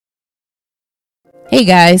Hey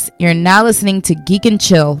guys, you're now listening to Geek and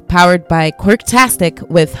Chill, powered by Quirktastic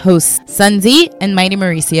with hosts Sunzi and Mighty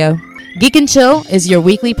Mauricio. Geek and Chill is your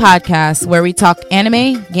weekly podcast where we talk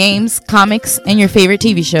anime, games, comics, and your favorite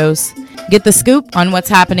TV shows. Get the scoop on what's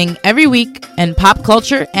happening every week in pop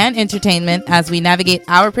culture and entertainment as we navigate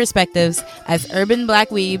our perspectives as urban black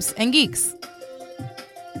weebs and geeks.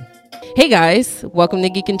 Hey guys, welcome to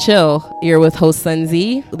Geek and Chill. You're with host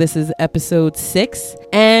Sunzi. This is episode 6.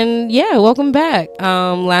 And yeah, welcome back.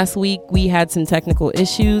 Last week we had some technical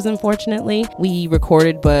issues, unfortunately. We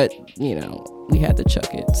recorded, but we had to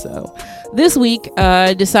chuck it. So this week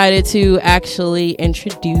I decided to actually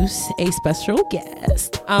introduce a special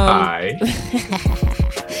guest. Hi.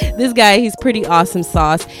 This guy, he's pretty awesome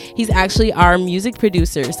sauce. He's actually our music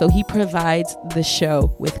producer, so he provides the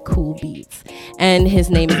show with cool beats. And his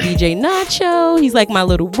name is DJ Nacho. He's like my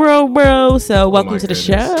little bro. So welcome to the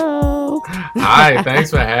show. Hi,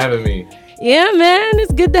 thanks for having me. Yeah, man,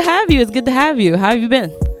 it's good to have you. How have you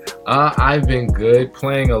been? I've been good,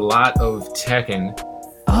 playing a lot of Tekken.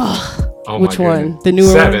 Oh, which one? The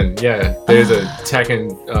newer 7, yeah. There's a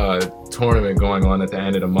Tekken tournament going on at the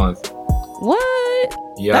end of the month. What?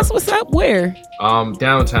 Yeah. That's what's up. Where?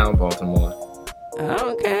 Downtown Baltimore.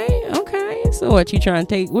 Okay. So what you trying to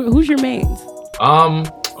take? Who's your mains?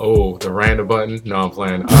 The random button. No, I'm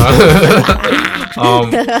playing.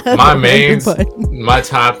 My mains, my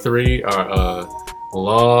top 3 are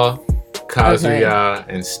Law, Kazuya,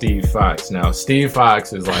 and Steve Fox. Now, Steve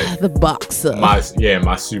Fox is like the boxer. My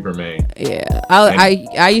super main. Yeah,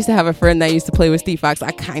 I used to have a friend that used to play with Steve Fox.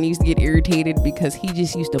 I kind of used to get irritated because he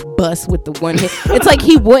just used to bust with the one hit. It's like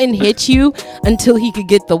he wouldn't hit you until he could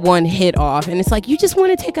get the one hit off, and it's like you just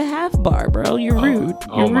want to take a half bar, bro. You're rude.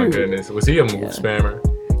 Oh my goodness, was he a move spammer?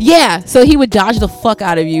 Yeah, so he would dodge the fuck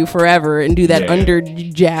out of you forever and do that under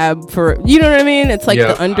jab for, you know what I mean? It's like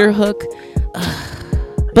the underhook.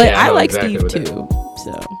 But I like exactly Steve too,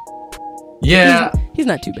 so yeah, he's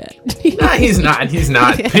not too bad. Nah, he's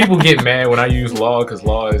not. People get mad when I use Law because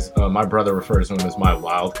Law is my brother refers to him as my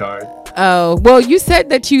wild card. Oh, well, you said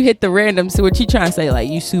that you hit the random, so what you trying to say? Like,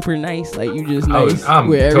 you super nice, like you just nice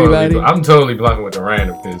with everybody? I'm totally blocking with the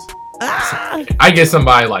random because I get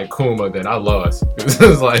somebody like Kuma that I lost.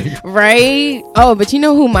 It's like right. Oh, but you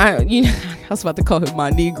know who I was about to call him my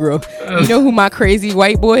Negro. You know who my crazy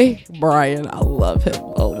white boy? Brian. I love him.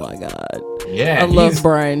 Oh my god. Yeah, I love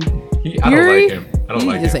Brian. I don't like him. I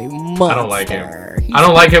don't like him. I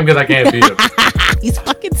don't like him because I can't beat him. He's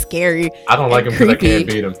fucking scary. I don't like him because I can't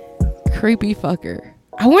beat him. Creepy fucker.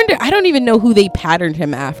 I wonder. I don't even know who they patterned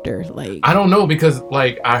him after. Like, I don't know because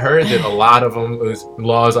I heard that a lot of them was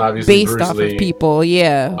Laws obviously based Bruce off Lee. of people.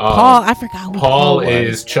 Yeah, Paul. I forgot who Paul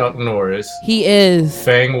is. Chuck Norris. He is.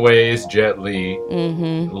 Feng Wei is Jet Li.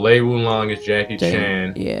 Mm-hmm. Lei Wulong is Jackie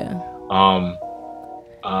Chan. Yeah.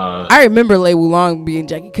 I remember Lei Wulong being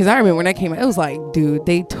Jackie because I remember when that came out, it was like, dude,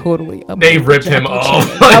 they totally ripped him off.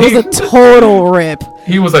 That was a total rip.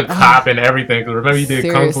 He was a cop and everything. Cause remember he did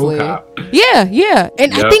Seriously. Kung Fu Cop. Yeah,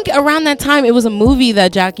 and I think around that time it was a movie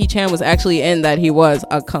that Jackie Chan was actually in that he was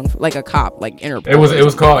a kung fu, like a cop, like Interpol.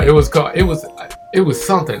 It was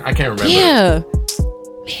something I can't remember. Yeah,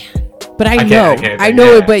 man. But I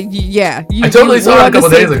know it. But yeah, I totally saw it a couple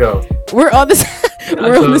days ago. We're on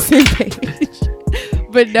the same page.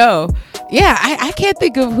 But no, yeah, I can't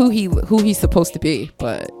think of who he's supposed to be,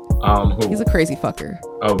 but he's a crazy fucker.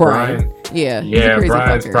 Oh, Brian. Yeah,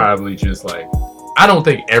 Brian's probably just like, I don't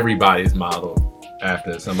think everybody's modeled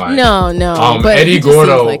after somebody. No. But Eddie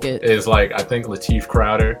Gordo is like, I think Lateef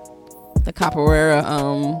Crowder. The capoeira.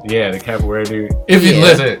 Yeah, the capoeira dude. If you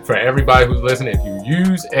listen, for everybody who's listening, if you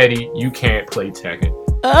use Eddie, you can't play Tekken.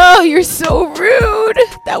 Oh, you're so rude.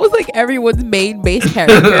 That was like everyone's main base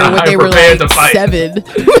character when they were like 7.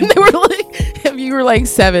 When they were like, if you were like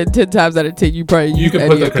 7, 10 times out of 10, you probably used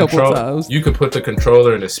Eddie a couple times. You could put the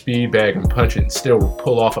controller in a speed bag and punch it and still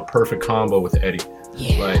pull off a perfect combo with Eddie.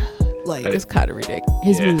 Yeah. Like it's kind of ridiculous.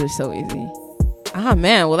 His moves are so easy. Ah,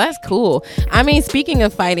 man. Well, that's cool. I mean, speaking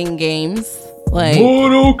of fighting games, like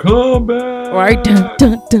Mortal Kombat. Right. Dun,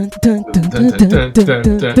 dun, dun, dun, dun, dun, dun,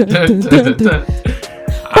 dun, dun, dun.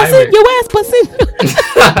 Bussin', your ass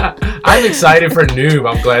bussin'. I'm excited for Noob.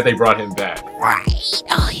 I'm glad they brought him back. Right.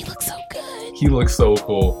 Oh, he looks so good. He looks so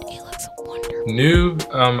cool. He looks so wonderful. Noob,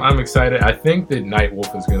 I'm excited. I think that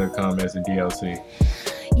Nightwolf is going to come as a DLC.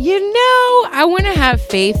 I want to have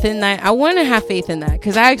faith in that.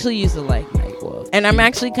 Because I actually used to like Nightwolf. And I'm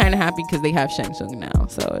actually kind of happy because they have Shang Tsung now.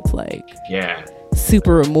 So it's like... Yeah.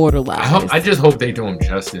 Super immortalized. I just hope they do him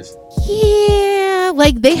justice. Yeah. Yeah,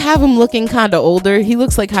 like they have him looking kind of older. He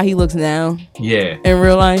looks like how he looks now. Yeah. In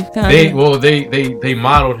real life, kind of. They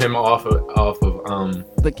modeled him off of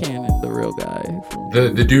the canon, the real guy.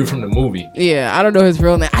 The dude from the movie. Yeah, I don't know his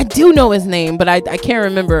real name. I do know his name, but I can't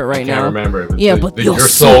remember it right now. I can't remember it. Yeah, but your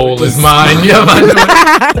soul is mine.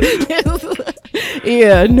 Yeah,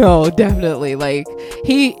 yeah, no, definitely. Like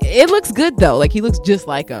it looks good though. Like he looks just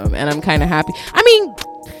like him, and I'm kind of happy. I mean,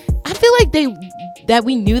 I feel like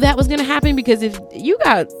we knew that was gonna happen, because if you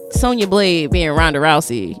got Sonya Blade being Ronda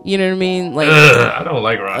Rousey, you know what I mean? Like, I don't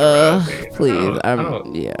like Ronda Rousey. Please, I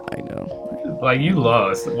know. Like, you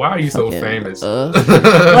lost. Why are you so famous?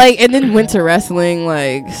 Like, and then went to wrestling.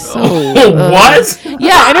 Like, so what?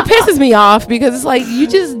 Yeah, and it pisses me off because it's like you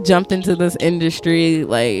just jumped into this industry.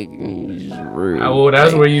 Like, rude. Well,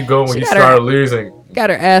 that's where you go when you start losing.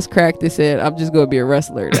 Got her ass cracked and said, "I'm just gonna be a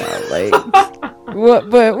wrestler now." Like.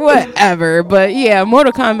 But whatever. But yeah,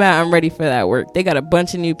 Mortal Kombat, I'm ready for that work. They got a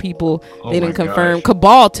bunch of new people. They didn't confirm. Gosh.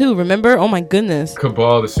 Cabal too, remember? Oh my goodness.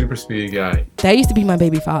 Cabal, the super speed guy. That used to be my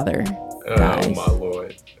baby father. Oh my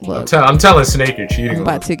lord. Look, I'm telling Snake you're cheating. I'm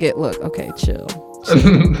about to get okay, chill.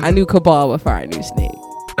 I knew Cabal before I knew Snake.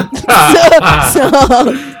 so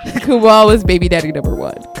Cabal was baby daddy number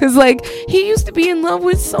 1. Cause like he used to be in love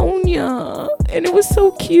with Sonya, and it was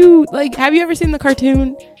so cute. Like, have you ever seen the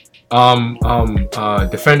cartoon?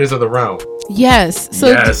 Defenders of the Realm. Yes. So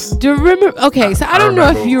yes. Do you remember? Okay, so I don't know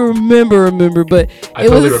if you remember, but it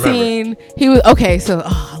was a scene. He was okay. So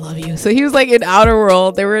I love you. So he was like in Outer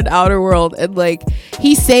World. They were in Outer World, and like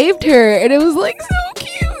he saved her, and it was like so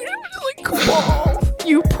cute. It was like, Cabal,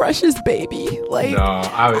 you precious baby. Like, no,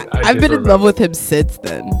 I've been in love with him since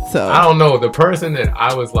then. So I don't know. The person that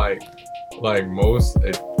I was like most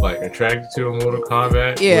attracted to in Mortal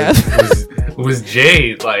Kombat was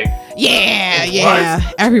Jade. Like, yeah.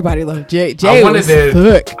 Everybody loved Jade. I was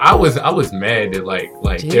thick. I was mad that like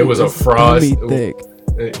Jade there was a Frost. Here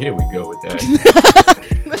we go with that.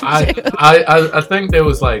 I think there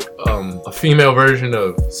was like a female version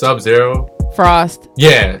of Sub-Zero. Frost.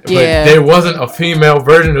 Yeah, but there wasn't a female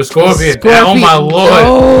version of Scorpion. Oh my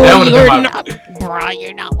lord. That would have been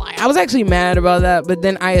you're not lying. I was actually mad about that, but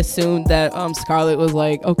then I assumed that Scarlet was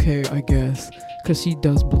like, okay, I guess, because she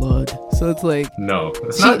does blood. So it's like, no,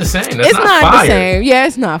 it's not the same. It's not fire. The same. Yeah,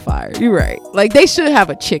 it's not fire. You're right. Like, they should have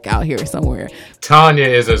a chick out here somewhere. Tanya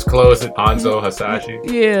is as close as Hanzo Hasashi.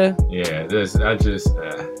 Yeah. Yeah.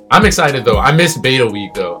 I'm excited though. I missed Beta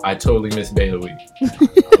Week though. I totally missed Beta Week.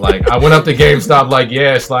 Like, I went up to GameStop like,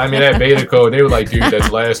 yeah, slide me that beta code. They were like, dude,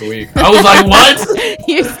 that's last week. I was like, what?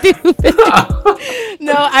 You're stupid.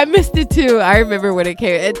 No, I missed it too. I remember when it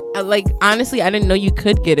came. Like, honestly, I didn't know you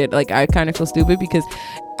could get it. Like, I kind of feel stupid because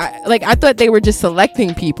I thought they were just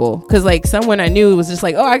selecting people, because like someone I knew was just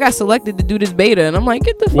like, oh, I got selected to do this beta, and I'm like,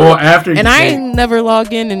 get the fuck. Well, after and I never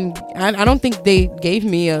log in, and I don't think they gave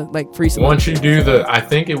me a free selection. Once you do I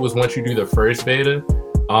think it was once you do the first beta,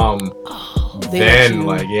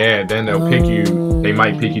 then they'll pick you. They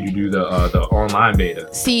might pick you to do the online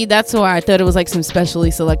beta. See, that's why I thought it was like some specially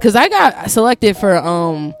select, because I got selected for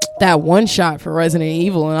that one shot for Resident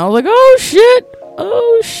Evil, and I was like, oh shit.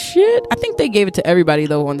 I think they gave it to everybody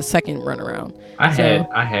though on the second run around. I had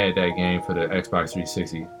that game for the Xbox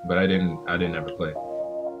 360, but I didn't ever play.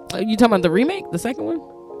 You talking about the remake, the second one,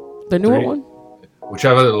 the newer one?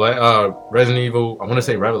 Whichever, Resident Evil, I want to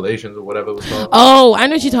say Revelations or whatever it was called. Oh, I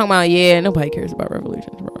know what you're talking about. Yeah, nobody cares about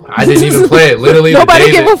Revelations, bro. I didn't even play it. Literally, nobody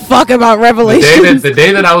give a fuck about Revelations. The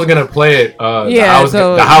day that I was gonna play it,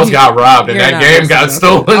 the house got robbed and that game got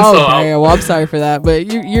stolen. Okay, well, I'm sorry for that, but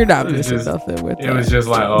you're not missing nothing with it. It was just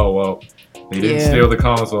like, oh well, they didn't steal the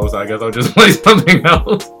console, so I guess I'll just play something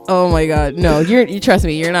else. Oh my god, no, you trust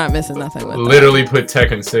me, you're not missing nothing with Literally put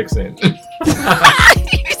Tekken 6 in. You're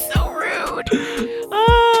so rude.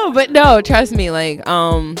 Oh, but no, trust me, like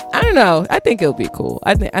I don't know, I think it'll be cool.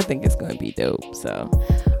 I think it's gonna be dope. So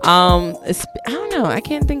I don't know, I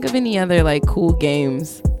can't think of any other like cool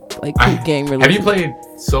games, like game related. Have you played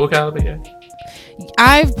Soul Calibur yet?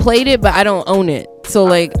 I've played it, but I don't own it. So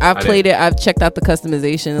like I've played it, I've checked out the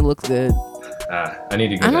customization, it looks good. I need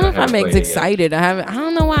to get I don't know if I'm excited. I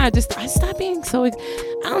don't know why. I stopped being so. I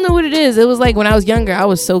don't know what it is. It was like when I was younger, I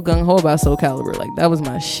was so gung ho about Soul Calibur. Like that was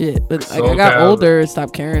my shit. But like, I got older and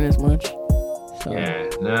stopped caring as much. So. Yeah,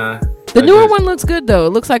 nah. The newer one looks good though.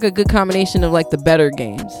 It looks like a good combination of like the better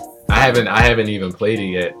games. I haven't even played it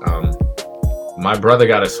yet. My brother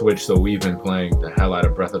got a Switch, so we've been playing the hell out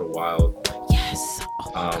of Breath of the Wild. Yes.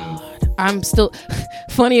 Oh my God. I'm still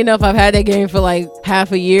funny enough, I've had that game for like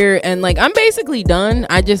half a year and like I'm basically done.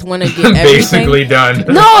 I just want to get everything. Basically done.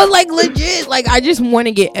 No, like legit. Like I just want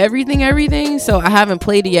to get everything. So I haven't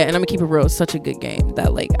played it yet, and I'm gonna keep it real. It's such a good game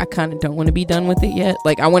that like I kind of don't want to be done with it yet.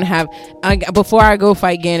 Like I want to have before I go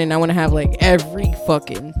fight Ganon, I want to have like every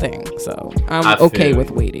fucking thing. So I'm okay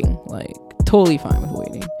with waiting. Like totally fine with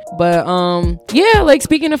waiting. But yeah, like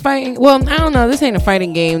speaking of fighting, well, I don't know, this ain't a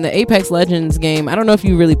fighting game. The Apex Legends game, I don't know if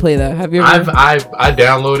you really play that. Have you ever? I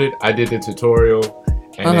downloaded, I did the tutorial,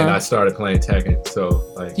 and then I started playing Tekken.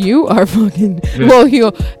 So like, you are fucking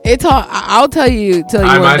it's all. I'll tell you.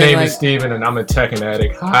 My name is Steven, and I'm a Tekken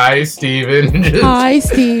addict. Hi, Steven. Hi,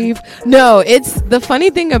 Steve. No, it's the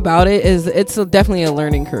funny thing about it is it's definitely a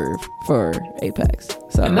learning curve for Apex.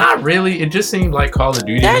 So not really. It just seemed like Call of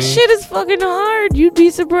Duty. That shit is fucking hard. You'd be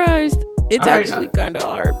surprised. It's actually kind of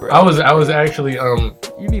hard, bro. I was actually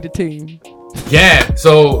You need a team. Yeah.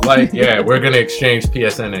 So like we're gonna exchange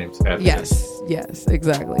PSN names after this. Yes,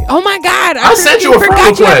 exactly. Oh my god! I sent you a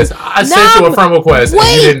friend request.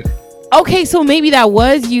 Wait. Okay, so maybe that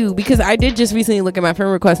was you because I did just recently look at my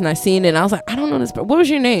friend request and I seen it and I was like, I don't know this. What was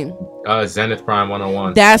your name? Zenith Prime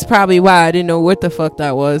 101. That's probably why I didn't know what the fuck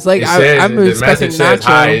that was. Like I'm expecting Nacho. Says,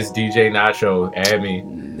 hi, it's DJ Nacho. Add me.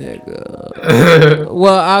 Nigga.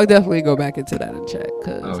 Well, I'll definitely go back into that and check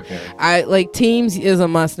because I like Teams is a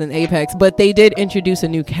must in Apex, but they did introduce a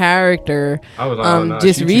new character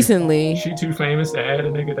just recently. She too famous to add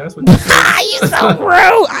a nigga. That's what you you so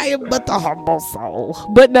rude. I am but the humble soul.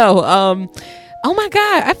 But no, oh my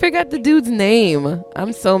god, I forgot the dude's name.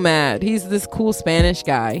 I'm so mad. He's this cool Spanish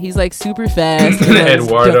guy. He's like super fast.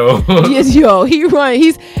 Eduardo. He run.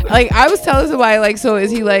 He's like, I was telling somebody like, so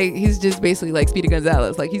is he like, he's just basically like Speedy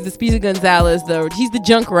Gonzalez. Like he's the Speedy Gonzalez, he's the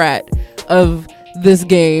Junkrat of this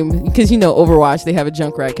game because Overwatch, they have a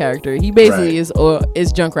Junkrat character. He basically is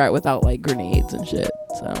Junkrat without like grenades and shit.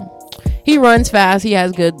 So he runs fast. He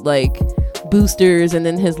has good like boosters, and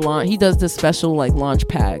then he does this special like launch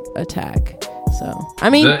pad attack. So I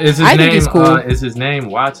mean, I think it's cool. Is his name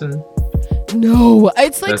Watson? No,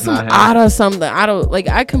 it's like some Ada something. I don't like.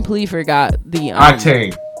 I completely forgot the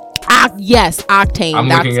Octane. Yes, Octane.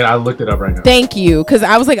 I looked it up right now. Thank you, because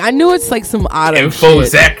I was like, I knew it's like some Ada info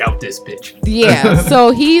Zach out this bitch. Yeah,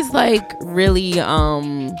 so he's like really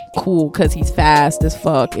cool because he's fast as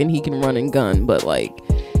fuck and he can run and gun, but like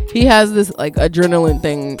he has this like adrenaline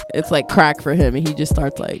thing. It's like crack for him, and he just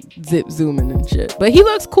starts like zip zooming and shit. But he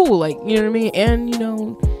looks cool, like, you know what I mean?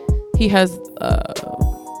 And he has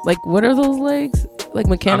like, what are those legs? Like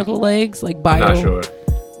mechanical legs, like bio. I'm not sure.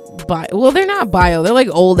 Well, they're not bio. They're like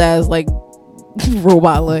old ass like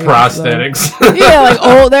robot legs. Prosthetics. So. Yeah, like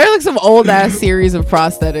old. They're like some old ass series of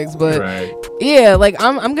prosthetics, but yeah, like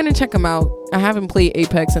I'm gonna check them out. I haven't played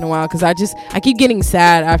Apex in a while because I keep getting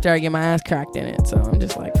sad after I get my ass cracked in it. So I'm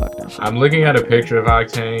just like, fuck that shit. I'm looking at a picture of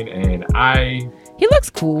Octane and he looks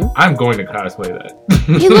cool. I'm going to cosplay that.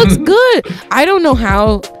 He looks good. I don't know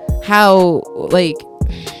how like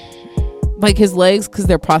his legs, because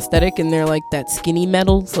they're prosthetic and they're like that skinny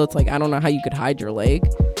metal, so it's like I don't know how you could hide your leg.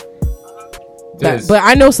 But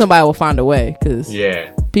I know somebody will find a way because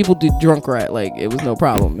people do Junkrat like it was no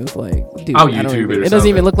problem. It's like, dude, it doesn't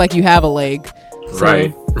even look like you have a leg. So,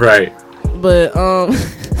 right. But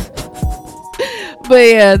but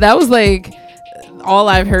yeah, that was like all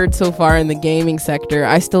I've heard so far in the gaming sector.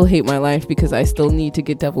 I still hate my life because I still need to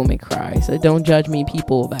get Devil May Cry. So don't judge me,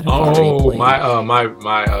 people that have already played.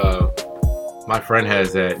 My friend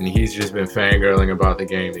has that, and he's just been fangirling about the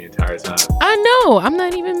game the entire time. I know. I'm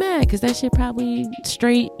not even mad because that shit probably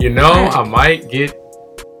straight. I might get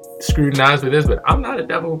scrutinized with this, but I'm not a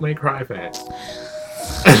Devil May Cry fan.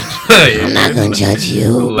 I'm not gonna judge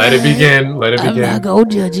you. Let it begin. I'm not gonna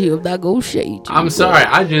judge you. I'm not gonna shade you. I'm sorry.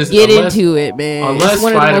 I just get into it, man. Unless it's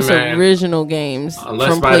one of the most original games.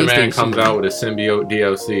 Unless Spider-Man comes out with a symbiote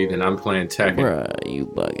DLC, then I'm playing Tekken. Bruh, you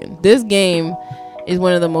bugging. This game is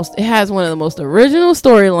it has one of the most original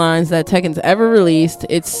storylines that Tekken's ever released.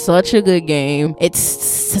 It's such a good game. It's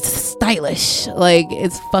stylish. Like,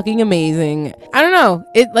 it's fucking amazing. I don't know.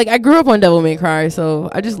 I grew up on Devil May Cry,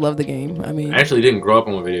 so I just love the game. I mean, I actually didn't grow up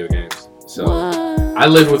on video games. So I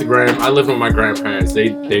lived with my grandparents.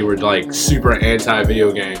 They were like super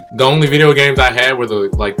anti-video game. The only video games I had were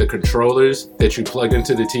the controllers that you plugged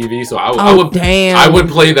into the TV. So I would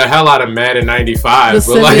play the hell out of Madden 95. The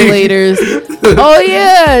simulators. Oh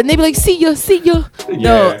yeah, and they'd be like, see ya. Yeah.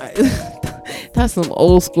 No, that's some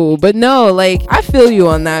old school. But no, like, I feel you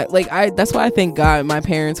on that. Like, that's why I thank God my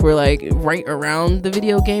parents were like right around the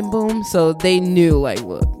video game boom, so they knew like,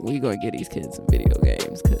 look, we gonna get these kids some video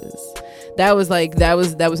games because that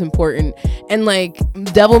was important. And like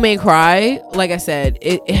Devil May Cry, like I said,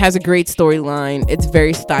 it has a great storyline. It's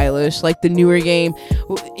very stylish. Like the newer game,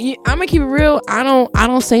 I'm gonna keep it real. I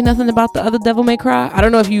don't say nothing about the other Devil May Cry. I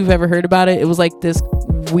don't know if you've ever heard about it. It was like this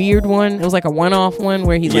weird one. It was like a one-off one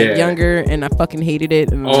where he's like younger, and I fucking hated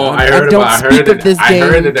it. And I heard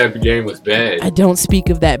that that game was bad. I don't speak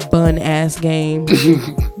of that bun ass game.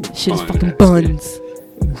 Shit is fucking buns.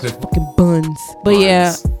 Fucking buns. But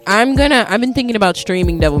yeah, I've been thinking about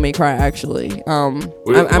streaming Devil May Cry actually.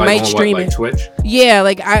 I might stream it. Twitch? Yeah,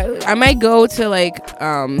 like I might go to like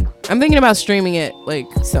I'm thinking about streaming it like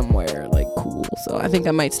somewhere like cool. So I think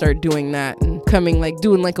I might start doing that and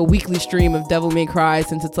doing like a weekly stream of Devil May Cry,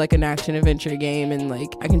 since it's like an action adventure game, and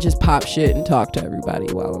like I can just pop shit and talk to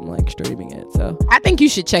everybody while I'm like streaming it. So I think you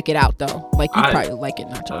should check it out though. Like you probably like it,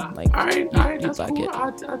 Nacho. Like all right, that's like cool. it.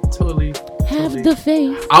 I totally have the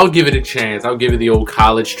faith. I'll give it a chance. I'll give it the old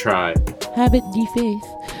college try. Have it the faith.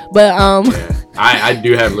 But I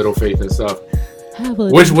do have little faith and stuff.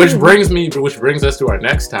 Which brings us to our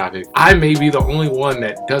next topic. I may be the only one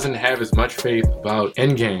that doesn't have as much faith about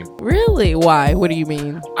Endgame. Really? Why? What do you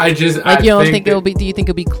mean? Do you think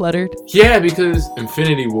it'll be cluttered? Yeah, because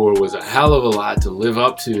Infinity War was a hell of a lot to live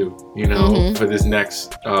up to, for this next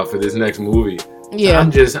movie. Yeah.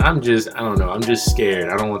 So I don't know. I'm just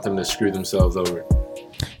scared. I don't want them to screw themselves over.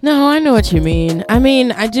 No, I know what you mean. I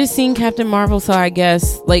mean, I just seen Captain Marvel, so I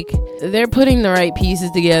guess like they're putting the right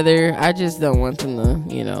pieces together. I just don't want them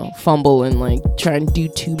to, fumble and like try and do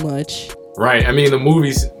too much. Right. I mean, the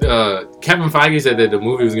movies. Kevin Feige said that the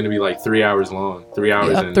movie was going to be like 3 hours long. 3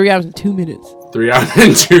 hours. Yeah, 3 hours and 2 minutes. 3 hours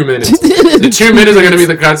and 2 minutes. The 2 minutes are going to be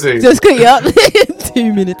the cutscene. Just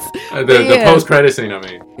 2 minutes. The post credit scene. I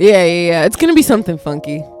mean. Yeah. It's going to be something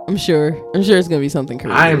funky. I'm sure it's going to be something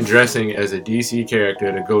crazy. I am dressing as a DC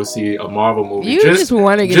character to go see a Marvel movie. You just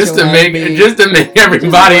want to get just to make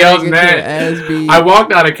everybody else mad. I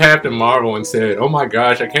walked out of Captain Marvel and said, "Oh my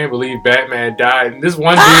gosh, I can't believe Batman died." And this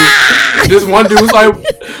one dude was like,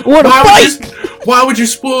 "What a fight! Why would you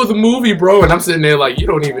spoil the movie, bro?" And I'm sitting there like, "You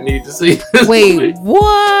don't even need to see this movie."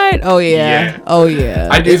 What? Oh yeah.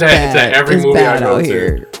 I do that to every movie I go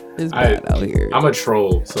to. It's bad out here. I'm a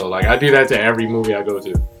troll, so like I do that to every movie I go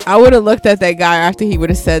to. I would have looked at that guy after he would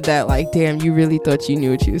have said that, like, damn, you really thought you knew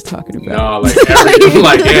what you was talking about. No,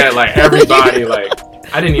 everybody, like,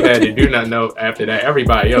 I didn't even have to do nothing else after that.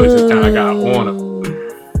 Everybody else just kind of got on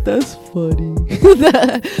him. That's funny.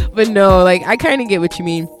 But no, like, I kind of get what you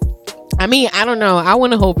mean. I mean, I don't know. I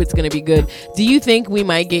want to hope it's going to be good. Do you think we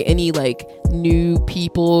might get any, like, new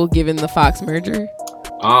people given the Fox merger?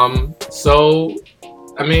 So,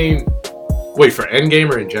 I mean, wait, for Endgame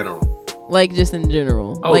or in general? Like, just in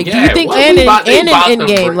general. Oh, like, yeah. Do you think, and in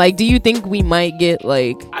Endgame, like, do you think we might get,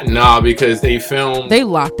 like... Nah, because they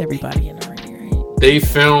locked everybody in already, right? They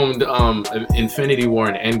filmed Infinity War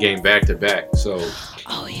and Endgame back to back, so...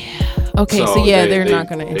 Oh, yeah. Okay, so they're not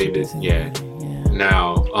going to introduce it. Yeah.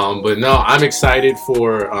 Now, but no, I'm excited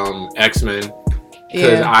for X-Men.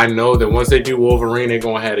 Because I know that once they do Wolverine, they're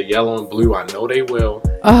going to have a yellow and blue. I know they will.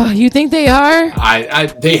 Oh, you think they are?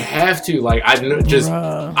 They have to. Like, I know,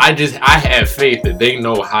 I have faith that they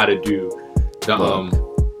know how to do the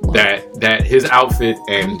that his outfit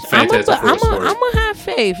and Fantastic Four story. I'm gonna have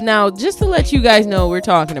faith. Now, just to let you guys know, we're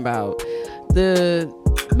talking about the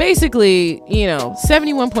basically,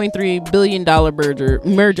 $71.3 billion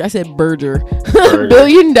merger. I said burger. $1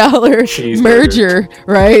 billion merger,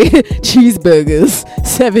 right? Cheeseburgers.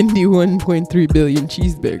 71.3 billion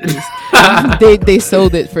cheeseburgers. They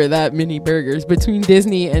sold it for that many burgers between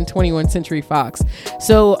Disney and 21st Century Fox.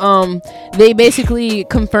 So they basically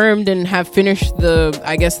confirmed and have finished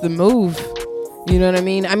the move. You know what I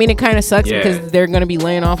mean? I mean, it kind of sucks because they're going to be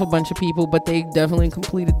laying off a bunch of people, but they definitely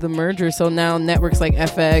completed the merger. So now networks like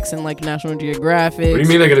FX and like National Geographic. What do you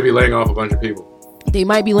mean they're going to be laying off a bunch of people? They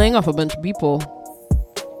might be laying off a bunch of people.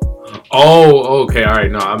 Oh, okay. All right.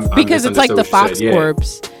 No, because it's like the Fox Corps.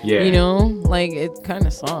 Yeah. Like it kind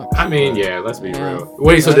of sucks. I mean, let's be real.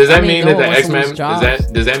 Wait, so does that mean that the X-Men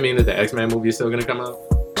does that mean that the X-Men movie is still going to come out?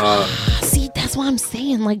 See, that's what I'm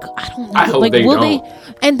saying. Like, I don't know. I hope like, they will don't. they?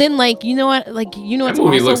 And then, like, you know what? Like, that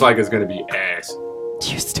movie looks like it's gonna be ass.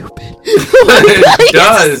 You're stupid. It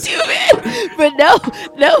does. Stupid. But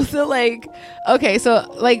no. So like, okay.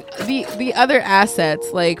 So like the other assets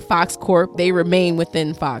like Fox Corp, they remain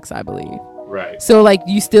within Fox, I believe. Right. So like,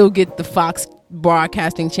 you still get the Fox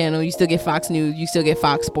broadcasting channel, you still get Fox News, you still get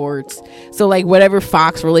Fox Sports. So like whatever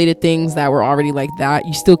Fox related things that were already like that,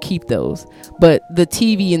 you still keep those. But the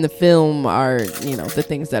TV and the film are, the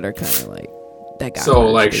things that are kind of like that got So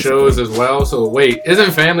merged, like basically. shows as well. So wait,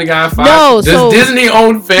 isn't Family Guy Fox? No, Does Disney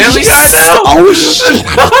own Family Guy now? Oh shit!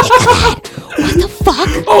 What the fuck?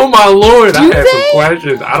 Oh my lord! I have they? some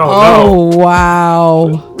questions. I don't know. Oh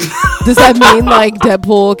wow! Does that mean like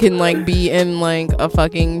Deadpool can like be in like a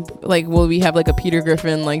fucking like? Will we have like a Peter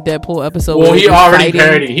Griffin like Deadpool episode? Well, where he they're already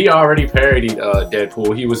fighting? parodied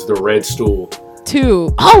Deadpool. He was the Red Stool.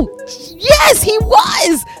 Too. Oh yes, he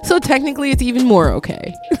was. So technically, it's even more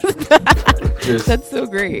okay. That's so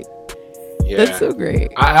great. Yeah. That's so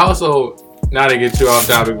great. I also, not to get too off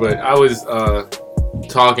topic, but I was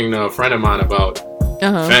talking to a friend of mine about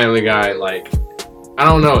Family Guy. Like, I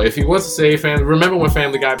don't know if he was to say remember when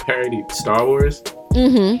Family Guy parodied Star Wars?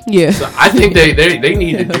 Mm-hmm. Yeah. So I think they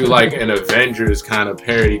need to do like an Avengers kind of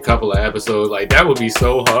parody couple of episodes. Like that would be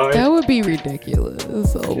so hard. That would be ridiculous.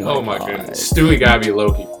 Oh my goodness. Stewie gotta be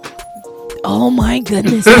Loki. Oh my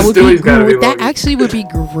goodness. That would Stewie's gotta be that Loki. actually would be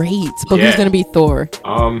great. But Yeah. who's gonna be Thor?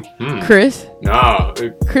 Chris? No.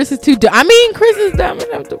 Chris is too dumb. I mean, Chris is dumb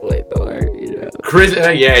enough to play Thor. You know. Chris,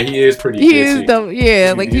 yeah, he is pretty. He dissy. is dumb.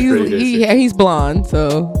 Yeah, like He's pretty dissy. he's blonde,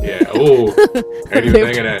 so Yeah. Oh, I didn't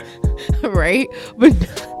even think of that. right. But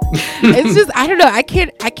it's just I don't know. I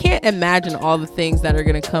can't imagine all the things that are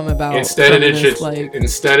gonna come about. Instead of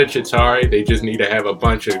Chitauri, they just need to have a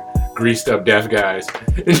bunch of greased up deaf guys.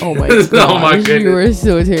 Oh my god! Oh my goodness! You are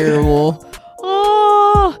so terrible.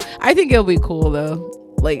 Oh, I think it'll be cool though.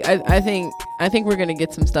 Like I think we're gonna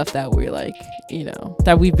get some stuff that we're like, you know,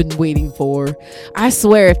 that we've been waiting for. I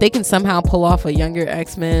swear, if they can somehow pull off a younger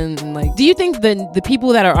X-Men, and like, do you think the people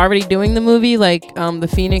that are already doing the movie, like the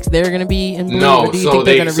Phoenix, they're gonna be in Blue? No, or do you so think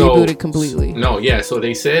they're gonna reboot it completely? No, yeah. So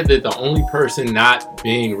they said that the only person not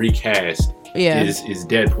being recast is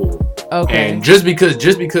Deadpool. Okay. And just because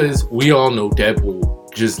we all know Deadpool.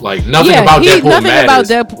 Just like nothing about Deadpool nothing matters.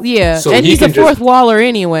 about Deadpool, yeah. So and he's a fourth waller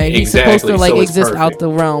anyway. He's Exactly, supposed to like so it's exist perfect. out the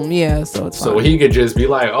realm, yeah. So it's fine. So he could just be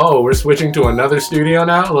like, "Oh, we're switching to another studio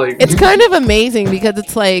now." Like it's kind of amazing because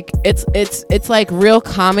it's like it's like real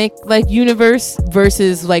comic like universe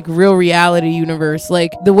versus like real reality universe.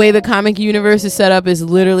 Like the way the comic universe is set up is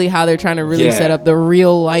literally how they're trying to really set up the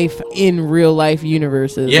real life in real life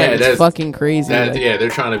universes. Yeah, like, it's fucking crazy. Yeah, they're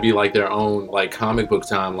trying to be like their own like comic book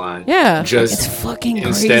timeline. Yeah, just it's fucking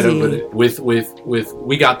instead crazy. of with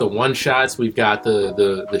we got the one shots, we've got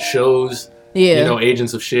the shows. Yeah, you know,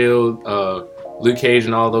 Agents of S.H.I.E.L.D., Luke Cage,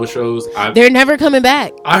 and all those shows. They're never coming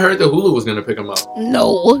back. I heard that Hulu was gonna pick them up.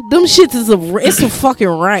 No, them shits it's a fucking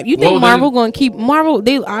rap. You think Marvel gonna keep Marvel?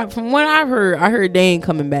 From what I've heard, I heard they ain't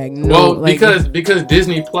coming back. No, well, like, because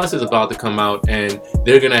Disney Plus is about to come out and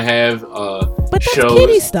they're gonna have but that's shows.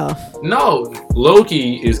 kiddie stuff. No,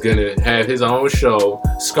 Loki is gonna have his own show.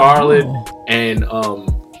 Scarlet and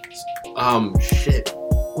shit.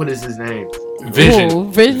 What is his name?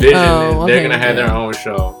 Vision. Vision. Oh, they're gonna have their own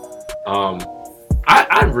show.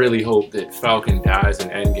 I really hope that Falcon dies in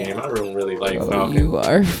Endgame. I don't really like Falcon. You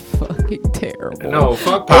are fucking terrible. No,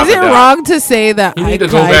 fuck Papa. Is it wrong to say that you need to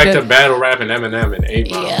go back to battle rapping Eminem and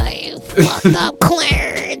 8 Mile? Yeah, you fucked up,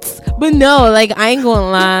 Clarence. But no, like I ain't gonna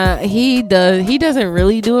lie, he doesn't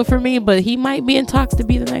really do it for me, but he might be in talks to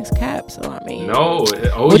be the next Cap. So I mean, no,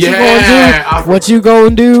 what you gonna do? What you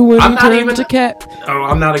gonna do when I'm you not turn even to Cap? Oh,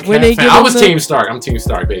 I'm not a Cap fan. I was Team Stark. I'm Team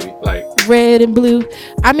Stark, baby. Like red and blue.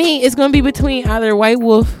 I mean, it's gonna be between either White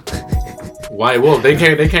Wolf. White Wolf. They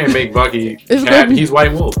can't make Bucky Cap. He's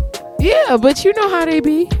White Wolf. Yeah, but you know how they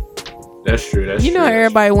be. That's true. You know,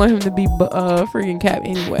 everybody want him to be freaking Cap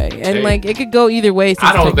anyway, and like it could go either way.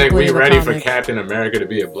 I don't think we're ready for Captain America to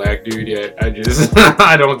be a black dude yet. I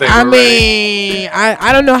don't think. I mean,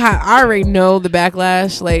 I don't know how. I already know the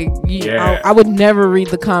backlash. Like, I would never read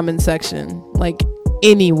the comment section like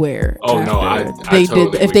anywhere. Oh no, I they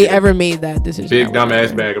totally did if they ever made that decision. Big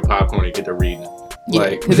dumbass bag of popcorn and get to reading.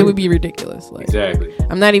 Yeah, because it would be ridiculous. Like, exactly.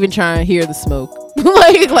 I'm not even trying to hear the smoke.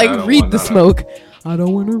 like read the smoke. I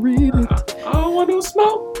don't want to read it. I don't want no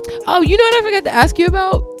smoke. Oh, you know what I forgot to ask you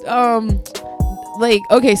about? Like,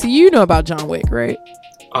 okay, so you know about John Wick, right?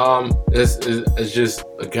 It's just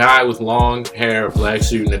a guy with long hair, a black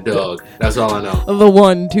suit, and a dog. That's all I know. The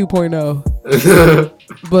 2.0,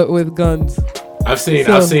 but with guns. I've seen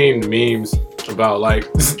memes about like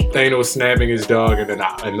Thanos snapping his dog and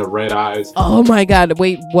the red eyes. Oh my god!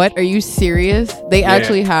 Wait, what? Are you serious? They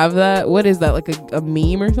actually have that? What is that? Like a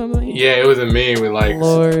meme or something? Yeah, it was a meme with like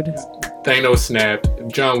Lord. Thanos snapped.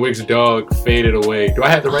 John Wick's dog faded away. Do I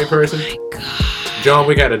have the right person? Oh my god. John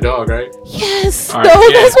Wick had a dog, right? Yes. Right, no,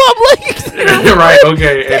 yeah. that's what I'm like. Right.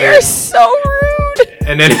 Okay. They're so rude.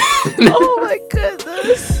 And then. Oh my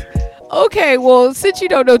goodness. Okay, well, since you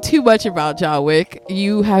don't know too much about John Wick,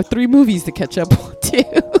 you have 3 movies to catch up on too.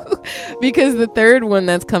 because the third one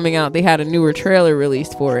that's coming out, they had a newer trailer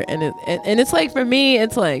released for it, and it's like, for me,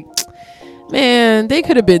 it's like, man, they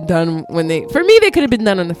could have been done they could have been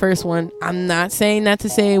done on the first one. I'm not saying that to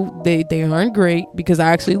say they aren't great, because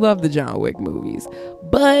I actually love the John Wick movies.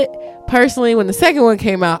 But personally, when the second one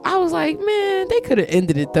came out, I was like, man, they could have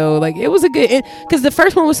ended it though. Like, it was a good end, because the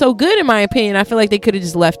first one was so good in my opinion. I feel like they could have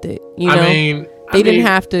just left it. You know, they didn't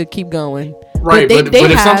have to keep going. Right, but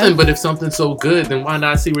if something's so good, then why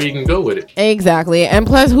not see where you can go with it? Exactly. And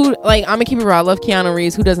plus, I'm gonna keep it real, I love Keanu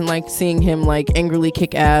Reeves. Who doesn't like seeing him like angrily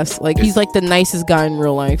kick ass? Like, he's like the nicest guy in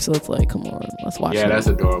real life, so it's like, come on, let's watch him. Yeah, that's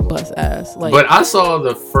adorable. Bust ass. Like, but I saw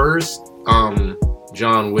the first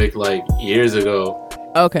John Wick like years ago.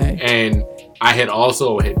 Okay. And I had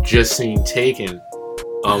just seen Taken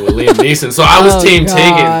with Liam Neeson. So I was team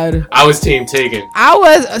Taken.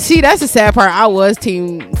 See, that's the sad part. I was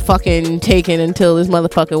team fucking Taken until this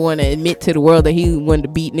motherfucker wanted to admit to the world that he wanted to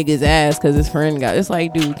beat niggas ass because his friend got. It's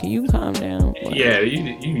like, dude, can you calm down? Like, yeah,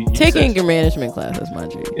 you taking your management classes, my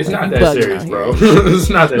G. It's like, not that serious, bro. It's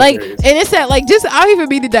not that serious. And it's that, like, just, I don't even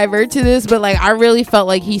mean to divert to this, but like, I really felt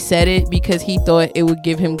like he said it because he thought it would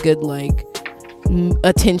give him good, like,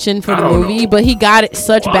 attention for the movie, but he got it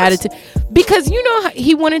such bad attention because, you know,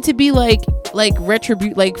 he wanted to be like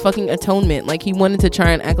retribute, like fucking atonement. Like, he wanted to try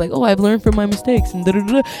and act like, oh, I've learned from my mistakes and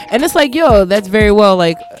da-da-da. And it's like, yo, that's very well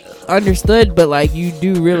like understood, but like, you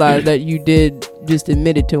do realize that you did just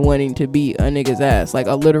admitted to wanting to beat a nigga's ass, like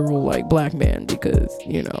a literal like black man, because,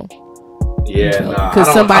 you know. Yeah,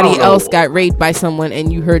 because somebody else got raped by someone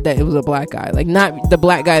and you heard that it was a black guy, like not the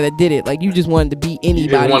black guy that did it. Like, you just wanted to beat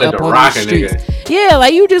anybody up on the streets. Yeah,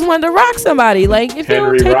 like, you just wanted to rock somebody. Like, if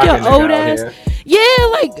Henry you don't take your old ass,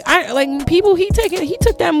 people he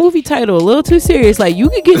took that movie title a little too serious. Like, you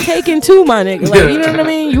could get taken too, my nigga. Like, you know what I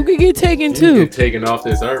mean? You could get taken too. You get taken off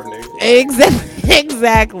this earth, nigga.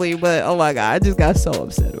 Exactly. But oh my god, I just got so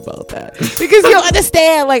upset about that because you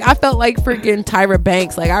understand. Like, I felt like freaking Tyra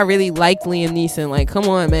Banks. Like, I really liked Liam Neeson. Like, come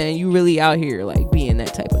on, man, you really out here like being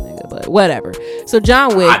that type of nigga. But whatever. So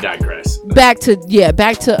John Wick. I digress. Back to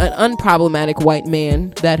an unproblematic white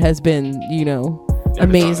man that has been, you know,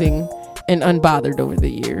 amazing and unbothered over the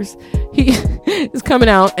years. He is coming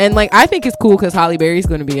out, and like, I think it's cool because Halle Berry's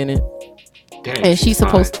going to be in it. Damn, and she's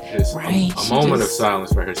supposed to, right? A moment of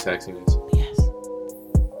silence for her sexiness. Yes,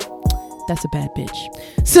 that's a bad bitch.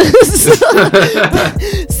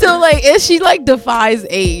 So like, and she like defies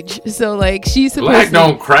age. So like, she's supposed black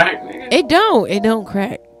don't crack, nigga. It don't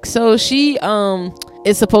crack. So she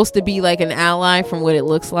is supposed to be like an ally from what it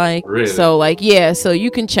looks like. Really? So like, yeah. So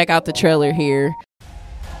you can check out the trailer here.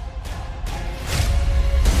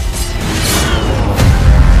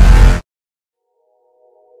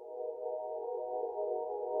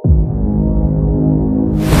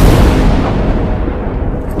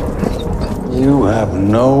 You have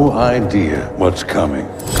no idea what's coming.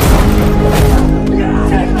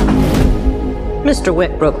 Mr.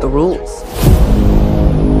 Wick broke the rules.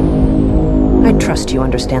 I trust you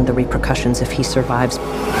understand the repercussions if he survives.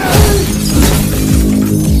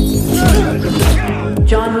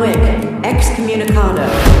 John Wick, excommunicado,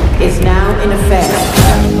 is now in effect.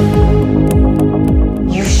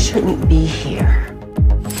 You shouldn't be here.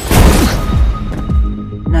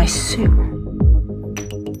 Nice suit.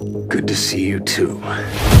 Good to see you too.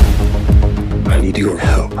 I need your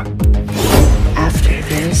help. After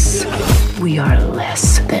this, we are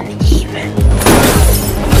less than even.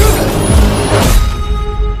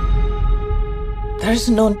 There's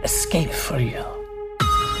no escape for you.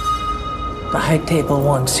 The High Table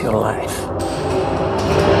wants your life.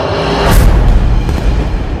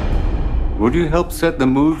 Would you help set the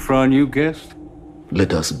mood for our new guest?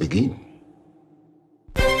 Let us begin.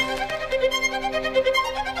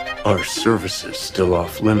 Our services still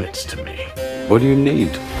off limits to me. What do you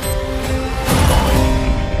need?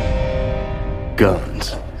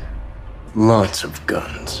 Guns. Lots of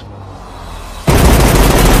guns.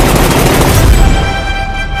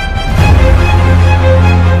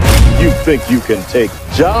 You think you can take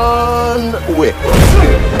John Wick?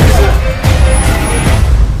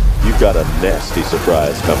 You've got a nasty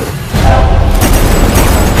surprise coming.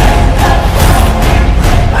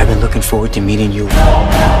 I've been looking forward to meeting you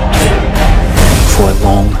for a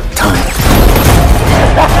long time.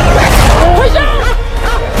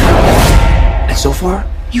 And so far,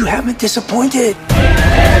 you haven't disappointed.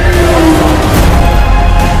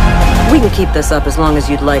 We can keep this up as long as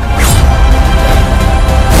you'd like.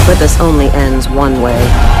 But this only ends one way.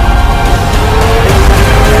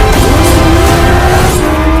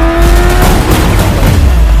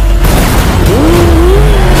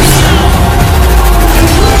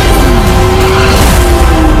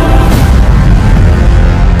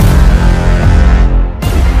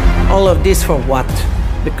 this for what?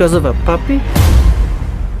 Because of a puppy?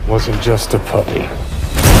 Wasn't just a puppy.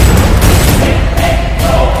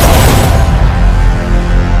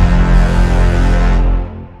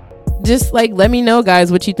 Just like let me know,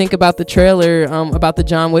 guys, what you think about the trailer, about the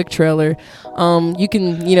John Wick trailer. You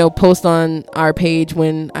can, post on our page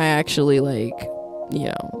when I actually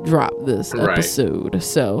drop this episode. Right.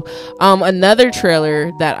 So another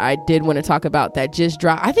trailer that I did want to talk about that just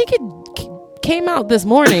dropped, I think it came out this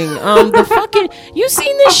morning. The fucking, you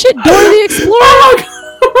seen this shit, Dora the Explorer?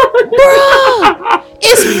 Bruh,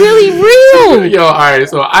 it's really real. Yo, all right,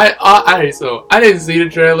 so I didn't see the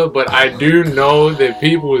trailer, but I do know that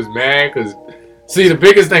people was mad because, see, the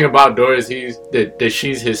biggest thing about Dora is that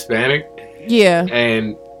she's Hispanic. Yeah.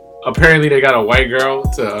 And apparently they got a white girl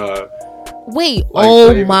to wait,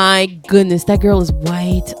 oh my goodness, that girl is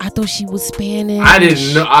white. I thought she was Spanish. I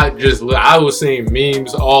didn't know. I was seeing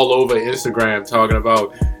memes all over Instagram talking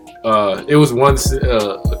about it was once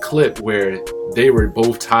a clip where they were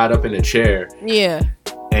both tied up in a chair. Yeah.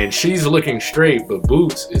 And she's looking straight, but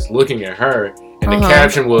Boots is looking at her. And the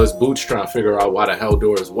caption was Boots trying to figure out why the hell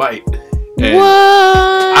Dora's white. And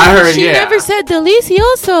what? I heard, she never said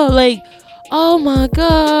delicioso. Like, oh my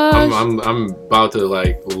gosh. I'm about to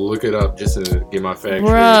look it up just to get my facts.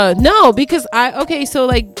 Bruh, no, because so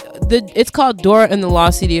it's called Dora and the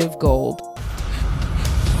Lost City of Gold.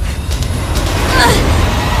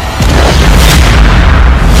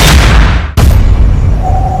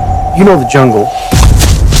 You know the jungle.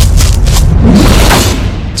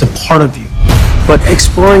 It's a part of you. But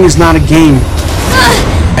exploring is not a game.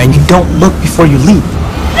 And you don't look before you leap.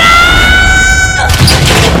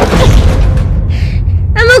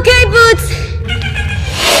 I'm okay, Boots.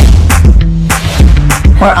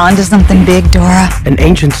 We're onto something big, Dora. An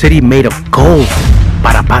ancient city made of gold.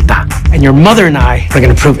 Parapata. And your mother and I are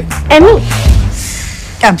gonna prove it. And me.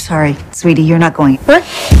 I'm sorry, sweetie, you're not going. What?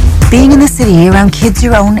 Being in the city around kids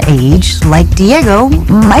your own age, like Diego,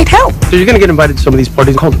 might help. So you're gonna get invited to some of these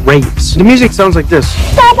parties called raves. The music sounds like this.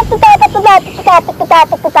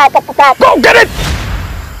 Go get it!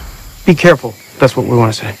 Be careful. That's what we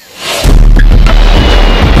want to say.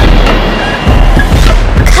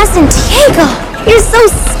 Cousin Diego, you're so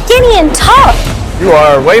skinny and tall. You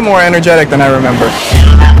are way more energetic than I remember.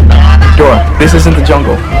 Dora, this isn't the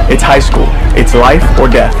jungle. It's high school. It's life or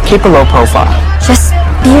death. Keep a low profile. Just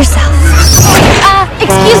be yourself.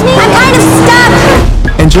 Excuse me? I'm kind of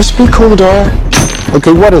stuck. And just be cool, Dora.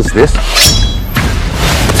 Okay, what is this?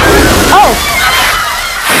 Oh.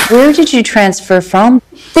 Where did you transfer from?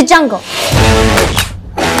 The jungle.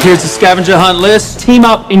 Here's the scavenger hunt list. Team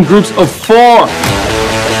up in groups of 4.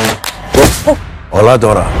 Hola,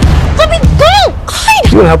 Dora. Let me go!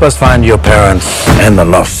 You will help us find your parents and the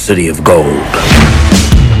lost city of gold.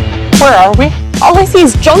 Where are we? All I see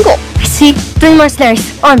is jungle. I see 3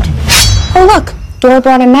 mercenaries, armed. Oh, look. Dora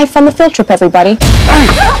brought a knife on the field trip, everybody. Hey,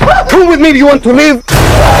 come with me. Do you want to live?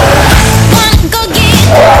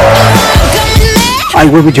 I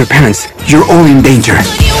work with your parents. You're all in danger.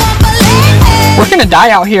 We're gonna die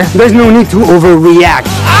out here. There's no need to overreact.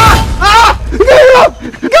 Get it up!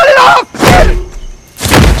 Get it up!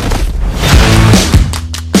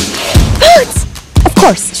 Boots! Of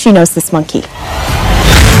course, she knows this monkey.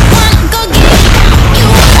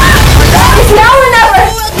 It's now or never!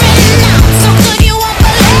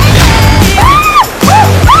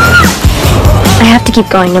 I have to keep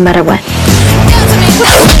going no matter what.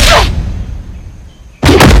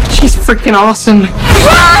 She's freaking awesome.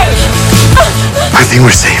 I think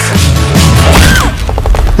we're safe.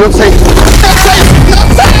 Not safe. Not safe.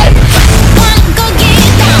 Not safe.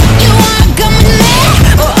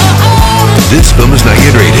 This film is not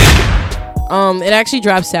yet rated. It actually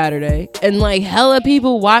dropped Saturday, and hella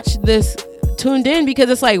people watched this, tuned in because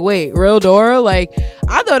it's wait, real Dora?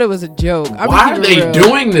 I thought it was a joke. Why are they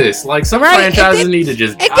doing this? Some franchises need to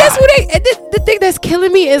just. And guess what? The thing that's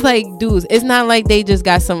killing me is dudes. It's not like they just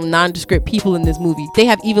got some nondescript people in this movie. They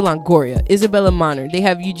have Eva Longoria, Isabella Moner. They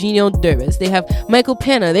have Eugenio Derbez. They have Michael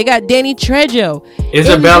Pena. They got Danny Trejo.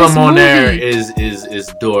 Isabella Moner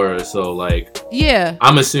is Dora, so yeah.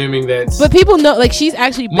 I'm assuming that's. But people know she's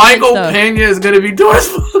actually Michael Pena is gonna be Dora's.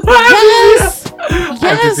 Yes. I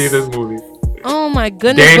have to see this movie. Oh my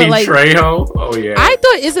goodness. Danny Trejo? Oh yeah. I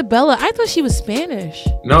thought I thought she was Spanish.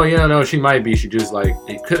 No, she might be. She just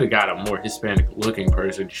it could have got a more Hispanic looking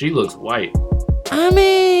person. She looks white. I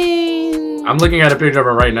mean, I'm looking at a picture of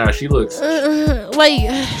her right now. She looks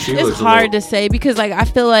it's hard to say because I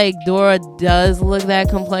feel like Dora does look that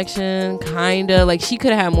complexion, kinda. She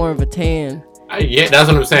could have had more of a tan. Yeah, that's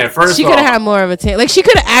what I'm saying. First, she could have had more of a tan. Like she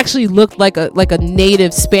could have actually looked like a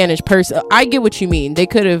native Spanish person. I get what you mean. They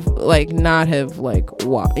could have like not have like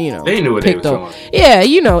They knew what they were doing. Yeah,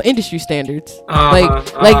 industry standards.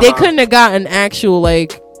 Like they couldn't have gotten actual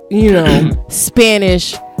like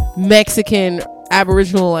Spanish, Mexican,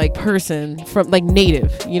 Aboriginal like person from like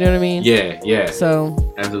native. You know what I mean? Yeah.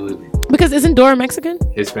 So absolutely. Because isn't Dora Mexican?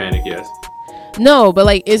 Hispanic, yes. No, but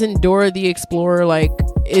like, isn't Dora the Explorer like?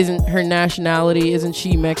 Isn't her nationality? Isn't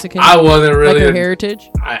she Mexican? I wasn't really like her heritage.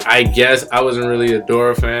 I guess I wasn't really a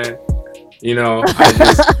Dora fan.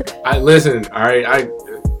 I listen. All right,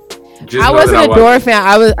 I wasn't a Dora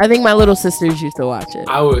fan. I think my little sisters used to watch it.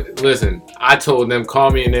 I would listen. I told them, call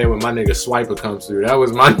me in there when my nigga Swiper comes through. That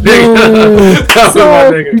was my nigga. That was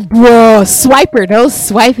my nigga. Bro, Swiper, no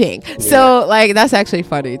swiping. Yeah. So like that's actually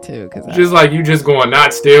funny too, because just like you just going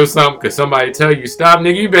not steal something because somebody tell you stop,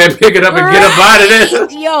 nigga. You better pick it up and get up out of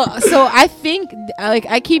there. Yo, so I think like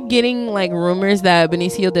I keep getting like rumors that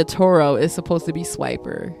Benicio del Toro is supposed to be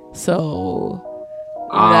Swiper. So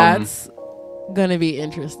that's gonna be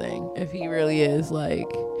interesting if he really is like.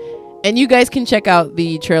 And you guys can check out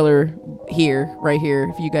the trailer right here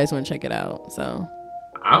if you guys want to check it out. So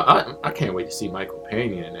I can't wait to see Michael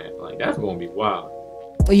Pena in that. Like that's gonna be wild.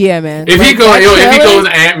 Yeah, man. If he goes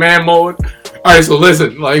Ant-Man mode. All right, so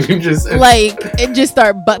listen, like you just it just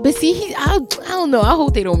start, but see, I don't know. I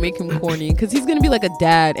hope they don't make him corny because he's gonna be like a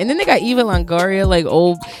dad. And then they got Eva Longoria, like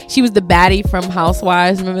old. She was the baddie from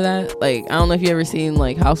Housewives. Remember that? Like I don't know if you ever seen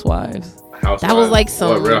like Housewives. That was like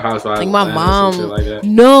some Real Housewives. Like my mom. Like that?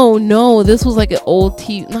 No, this was like an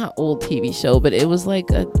not old TV show, but it was like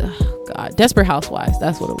Desperate Housewives.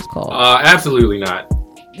 That's what it was called. Absolutely not.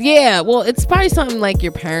 Yeah, well, it's probably something like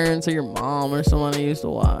your parents or your mom or someone you used to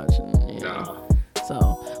watch.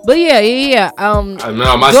 So, but yeah.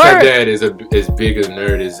 No, my stepdad is as big a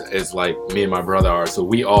nerd as like me and my brother are. So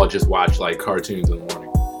we all just watch like cartoons in the morning.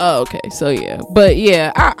 Oh, okay. So yeah, but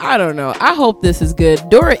yeah, I don't know. I hope this is good.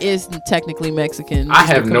 Dora is technically Mexican. I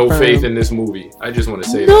have no faith in this movie. I just want to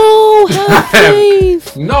say that. Have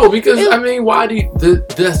faith. No, because why do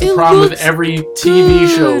that's the problem with every TV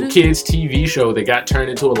show, kids TV show that got turned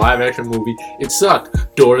into a live action movie. It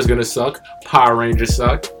sucked. Dora's gonna suck. Power Rangers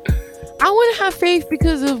sucked. I want to have faith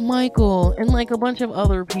because of Michael and like a bunch of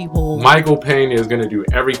other people. Michael Pena is gonna do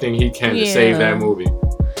everything he can to save that movie.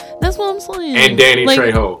 That's what I'm saying. And Danny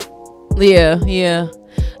Trejo. Yeah.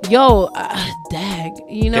 Yo, dag.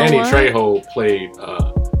 You know Danny what? Trejo played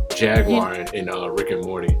Jaguar in Rick and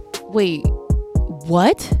Morty. Wait,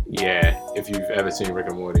 what? Yeah, if you've ever seen Rick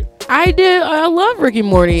and Morty. I did. I love Rick and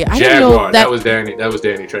Morty. I Jaguar, didn't know that was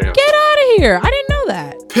Danny Trejo. Get out of here! I didn't know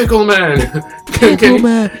that. Pickle Man.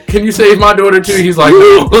 Can you save my daughter too? He's like,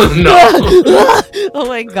 no. Oh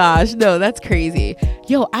my gosh, no, that's crazy.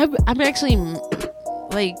 Yo, I'm actually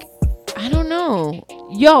like, I don't know.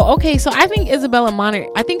 Yo, okay, so I think Isabella Moner,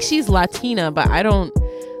 I think she's Latina, but I don't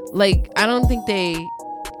think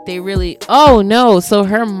they really. Oh no, so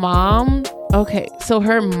her mom. Okay, so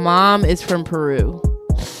her mom is from Peru.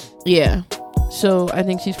 Yeah. So I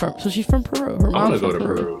think she's from Peru. Her mom's I'm gonna go to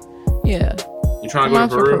Peru. Yeah. You trying to go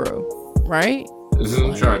to Peru? Right?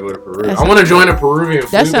 I'm trying to go to Peru. I want to join a Peruvian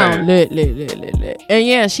food band. That sounds lit. And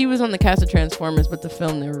yeah, she was on the cast of Transformers, but the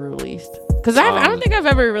film never released. Because I don't think I've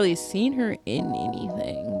ever really seen her in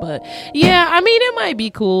anything. But yeah, I mean, it might be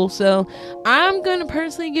cool. So I'm going to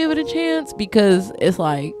personally give it a chance because it's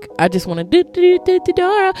like, I just want to do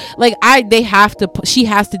Dora. Like, she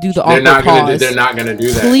has to do the awkward pause. They're not going to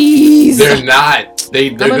do that. Please. They're not.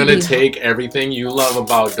 They're going to take everything you love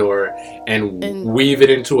about Dora and weave it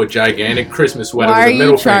into a gigantic Christmas sweater with a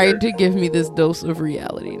middle finger. Why are you trying to give me this dose of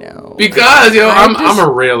reality now? Because, I'm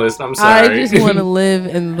a realist. I'm sorry. I just want to live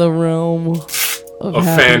in the realm of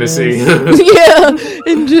fantasy. Yeah,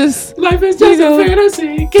 and just life is just a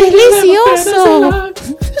fantasy. Delicioso.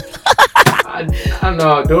 I don't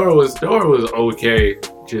know. Dora was okay.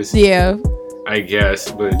 Just I guess,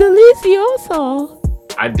 but delicioso.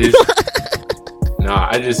 I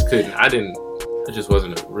just couldn't. I just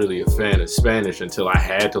wasn't really a fan of Spanish until I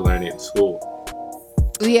had to learn it in school.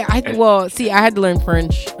 Yeah, I had to learn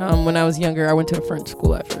French when I was younger. I went to a French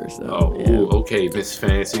school at first. So, okay, Miss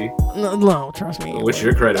Fancy. No, trust me. What's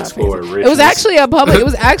your credit score? It was actually a public. It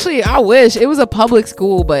was actually, I wish it was a public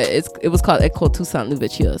school, but it was called École Toussaint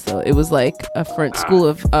Louverture. So it was like a French school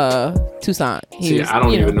of Toussaint. I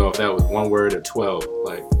don't even know if that was one word or 12.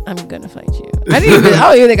 Like, I'm gonna fight you. I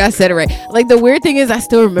don't even think I said it right. Like, the weird thing is, I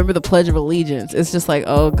still remember the Pledge of Allegiance. It's just like,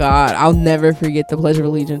 oh God, I'll never forget the Pledge of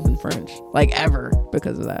Allegiance in French, like ever,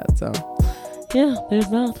 because of that. So yeah, there's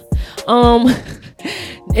that.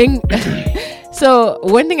 So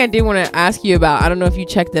one thing I did want to ask you about, I don't know if you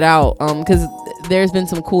checked it out, because there's been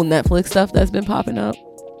some cool Netflix stuff that's been popping up,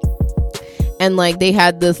 and like they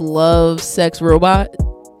had this love sex robot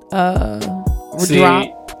drop.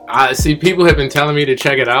 I see people have been telling me to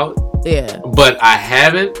check it out. Yeah, but I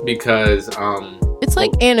haven't because it's like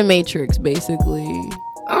Animatrix basically.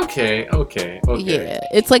 Okay. Yeah,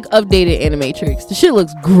 it's like updated Animatrix. The shit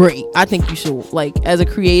looks great. I think you should, like, as a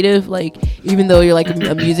creative, like, even though you're like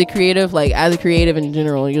a music creative, like as a creative in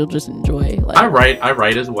general, you'll just enjoy. Like, I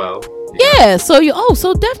write as well. Yeah, so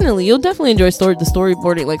you'll definitely enjoy the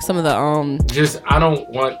storyboarding, like some of the I don't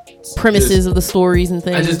want premises of the stories and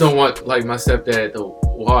things. I just don't want like my stepdad to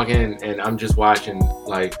walk in and I'm just watching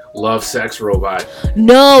like love sex robot.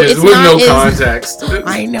 No, it's with no context.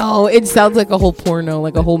 I know it sounds like a whole porno,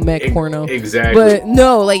 like a whole mech porno. Exactly. But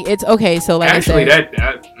no, like it's okay. So like actually, I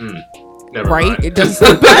said, never right? mind. It doesn't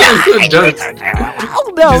sound bad.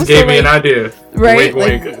 Oh, no, just gave me an idea. Right?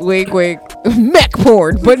 Wink. Wink. Mech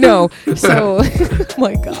porn, but no. So, oh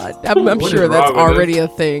my God, I'm sure that's already a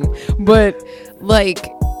thing. But like,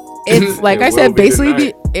 it's like I said, basically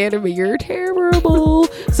the anime. You're terrible.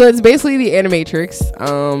 So it's basically the Animatrix.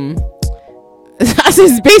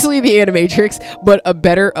 It's basically the Animatrix, but a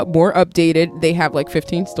better, more updated. They have like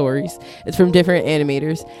 15 stories. It's from different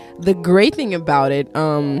animators. The great thing about it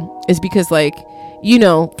is because, like, you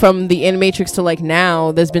know, from the Animatrix to like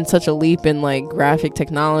now, there's been such a leap in like graphic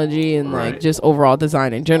technology and like just overall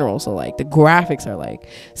design in general. So like the graphics are like,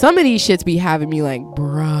 some of these shits be having me like,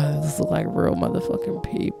 bruh, this look like real motherfucking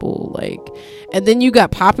people. Like, and then you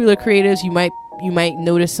got popular creatives. You might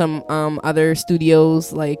notice some other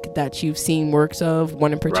studios like that you've seen works of.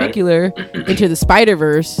 One in particular, Into the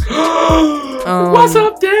Spider-Verse. What's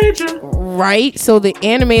up, Danger? Right. So the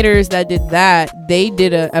animators that did that, they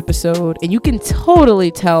did an episode, and you can totally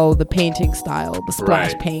tell the painting style, the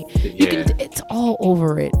splash paint. It's all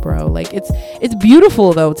over it, bro. Like it's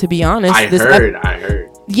beautiful though. To be honest, I heard.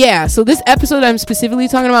 Yeah. So this episode I'm specifically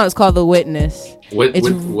talking about is called The Witness.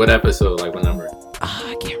 What episode? Like what number?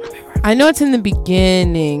 I can't remember. I know it's in the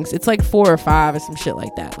beginnings. It's like 4 or 5 or some shit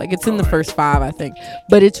like that. Like it's in the first 5, I think.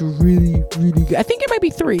 But it's really, really good. I think it might be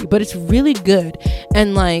 3, but it's really good.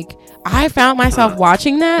 And like I found myself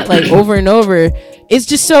watching that like over and over. It's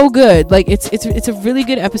just so good. Like it's a really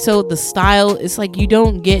good episode. The style, it's like you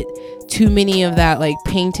don't get too many of that like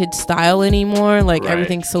painted style anymore. Like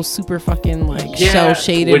everything's so super fucking like shell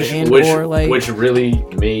shaded which really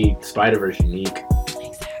made Spider-Verse unique.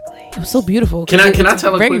 It was so beautiful. Can I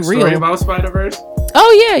tell a quick story about Spider-Verse?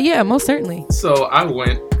 Oh yeah, most certainly. So I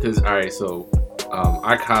went because I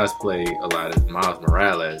cosplay a lot of Miles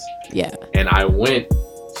Morales. Yeah. And I went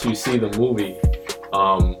to see the movie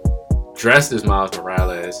dressed as Miles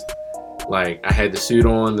Morales. Like I had the suit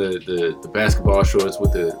on, the basketball shorts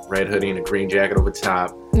with the red hoodie and the green jacket over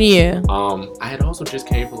top. Yeah. I had also just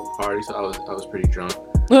came from a party, so I was pretty drunk.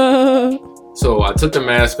 So I took the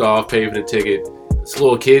mask off, paid for the ticket. This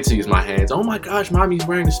little kid sees my hands. Oh my gosh, mommy's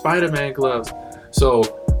wearing the Spider-Man gloves. So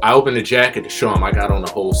I opened the jacket to show him I got on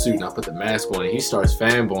the whole suit and I put the mask on and he starts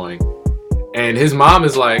fanboying. And his mom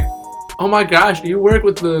is like, oh my gosh, do you work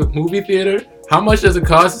with the movie theater? How much does it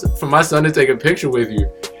cost for my son to take a picture with you?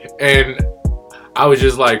 And I was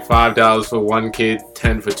just like $5 for one kid,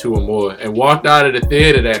 10 for 2 or more, and walked out of the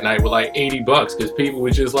theater that night with like $80 because people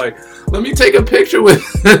were just like, let me take a picture with.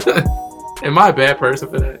 Am I a bad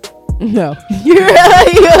person for that? No. You're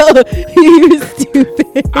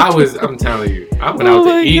stupid. I'm telling you. I went out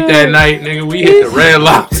to eat that night, nigga. We hit the Red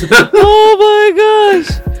Lobster. Oh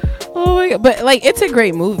my god. But like it's a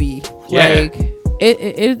great movie. Yeah. Like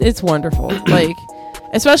it's wonderful. Like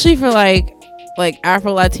especially for like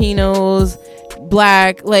Afro Latinos,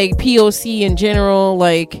 Black, like POC in general,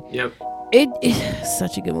 like yep. It's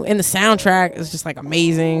such a good movie. And the soundtrack is just like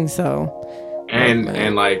amazing, so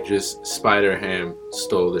And like just Spider-Ham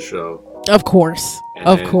stole the show. Of course.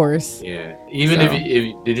 Yeah. Even if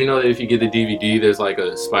did you know that if you get the DVD, there's like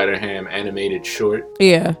a Spider-Ham animated short?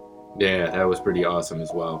 Yeah. Yeah, that was pretty awesome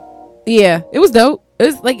as well. Yeah, it was dope. It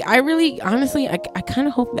was like I really, honestly, I kind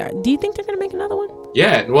of hope that. Do you think they're gonna make another one?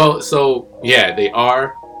 Yeah. Well, so yeah, they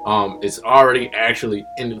are. It's already actually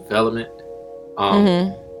in development.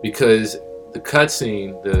 Because the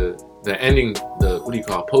cutscene, the ending,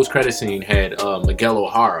 post-credit scene had Miguel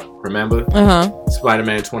O'Hara, remember?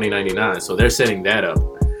 Spider-Man 2099. So they're setting that up.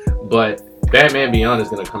 But Batman Beyond is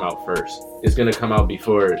going to come out first. It's going to come out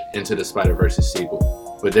before Into the Spider-Verse's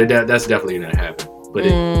sequel. But that's definitely going to happen. But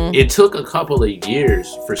it took a couple of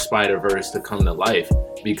years for Spider-Verse to come to life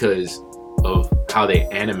because of how they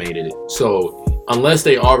animated it. So unless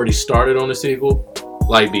they already started on the sequel,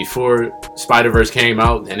 like before Spider-Verse came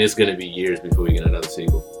out, then it's gonna be years before we get another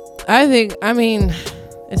sequel. I mean,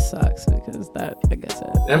 it sucks because that, like I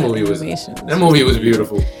said, that movie was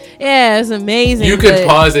beautiful. Yeah, it's amazing. You could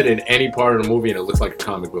pause it in any part of the movie and it looks like a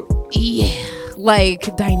comic book. Yeah,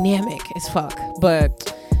 like dynamic as fuck.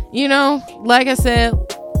 But you know, like I said,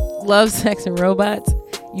 love, sex, and robots.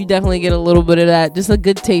 You definitely get a little bit of that, just a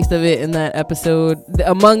good taste of it in that episode,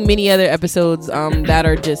 among many other episodes that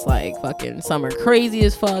are just like fucking, some are crazy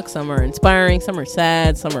as fuck, some are inspiring, some are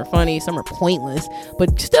sad, some are funny, some are pointless,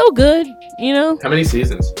 but still good, you know? How many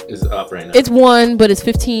seasons is up right now? It's 1, but it's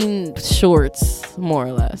 15 shorts, more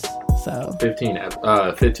or less, so. 15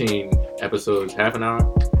 episodes, half an hour?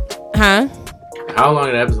 Huh? How long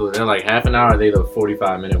an episode? They're like half an hour. Are they the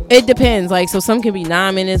 45-minute ones? It depends. Like, so some can be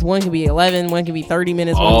 9 minutes, one can be 11, one can be 30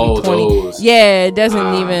 minutes, one can be 20. Those. Yeah, it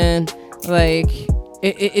doesn't even like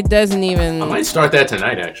it doesn't even. I might start that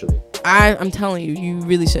tonight. Actually, I'm telling you, you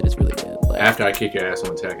really should. It's really good. Like, after I kick your ass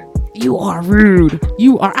on Tekken. You are rude.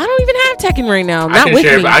 You are. I don't even have Tekken right now. Not with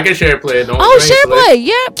me. I can share play. Share play.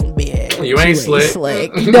 Yep. Yeah. You ain't slick.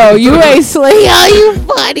 No, you ain't slick. Oh, you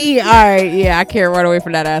funny. All right. Yeah, I can't run away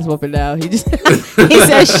from that ass whooping now. He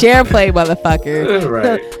says share play, motherfucker.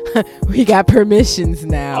 Right. We got permissions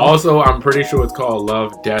now. Also, I'm pretty sure it's called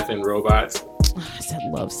Love, Death, and Robots. I said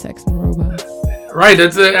love, sex, and robots. Right,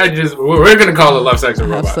 that's it. We're gonna call it Love, Sex, and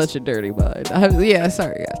Robots. I have such a dirty mind. Yeah,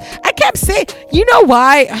 sorry guys. I kept saying, you know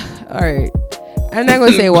why? All right, I'm not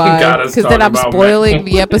gonna say why, because then I'm spoiling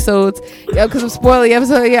the episodes. Yeah, because I'm spoiling the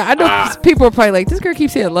episode. Yeah, I know people are probably like, this girl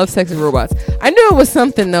keeps saying Love, Sex, and Robots. I knew it was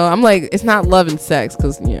something though. I'm like, it's not love and sex,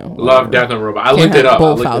 because Love, Death, and Robots. I looked it up.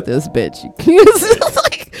 Both out this bitch.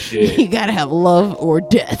 You gotta have love or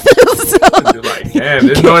death. So, like, damn,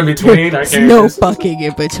 there's no in between. There's no fucking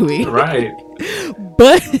in between. Right.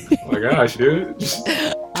 But oh my gosh, dude.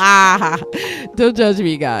 Don't judge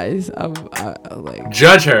me, guys. I'm like,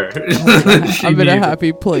 judge her. I'm in a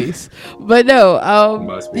happy place. But no,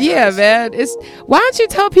 yeah, nice. Man. Why don't you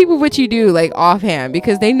tell people what you do, like, offhand,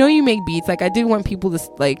 because they know you make beats. Like, I do want people to,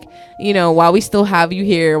 like, while we still have you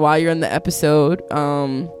here, while you're in the episode,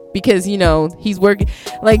 because he's working,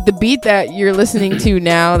 like, the beat that you're listening to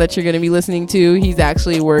now, that you're going to be listening to, he's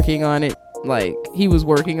actually working on it. Like, he was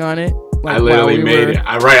working on it. Like, I literally made it.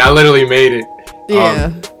 I literally made it.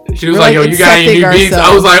 Yeah. She was like, yo, you got any new beats?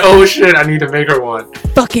 I was like, oh shit, I need to make her one.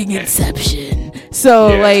 Fucking Inception. So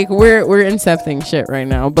like we're incepting shit right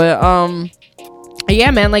now. But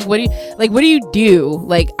yeah, man, like what do you do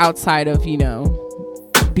like outside of,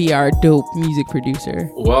 be our dope music producer?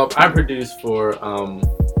 Well, I produce for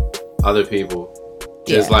other people.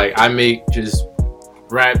 Just like I make just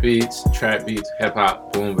rap beats, trap beats, hip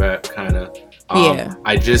hop, boom bap kind of.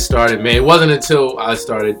 I just started, man. It wasn't until I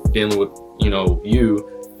started dealing with, you,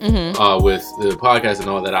 with the podcast and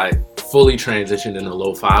all that I fully transitioned into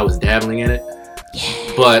lo-fi. I was dabbling in it.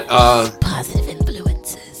 Yeah. But, positive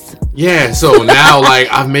influences. Yeah. So now, like,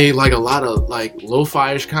 I've made, like, a lot of, like,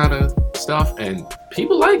 lo-fi-ish kind of stuff, and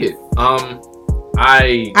people like it.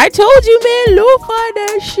 I told you, man, lo-fi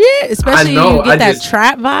that shit. Especially you get that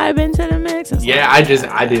trap vibe into the mix. I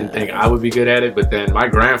didn't think I would be good at it, but then my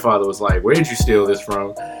grandfather was like, "Where did you steal this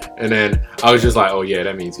from?" And then I was just like, "Oh yeah,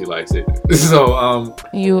 that means he likes it." So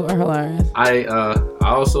you are hilarious. I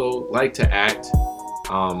also like to act.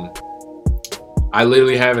 I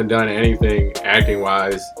literally haven't done anything acting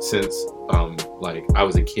wise since like I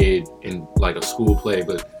was a kid in like a school play,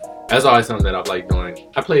 but that's always something that I've liked doing.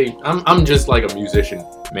 I'm just like a musician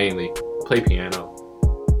mainly. I play piano.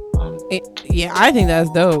 Yeah, I think that's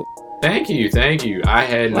dope. Thank you. I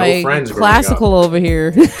had no friends growing classical up. Over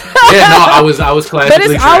here. Yeah, no, I was classically But it's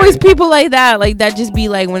trained. always people like that just be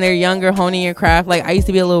like when they're younger, honing your craft. Like I used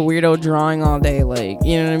to be a little weirdo drawing all day, like,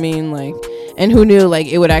 you know what I mean? Like, and who knew like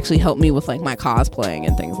it would actually help me with like my cosplaying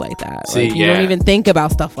and things like that. See, like, you don't even think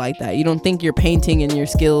about stuff like that. You don't think your painting and your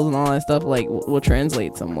skills and all that stuff like will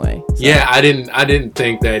translate some way. So. Yeah, I didn't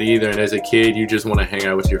think that either. And as a kid, you just want to hang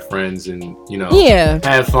out with your friends and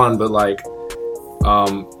have fun. But like,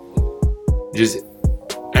 just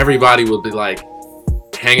everybody would be like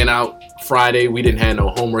hanging out Friday. We didn't have no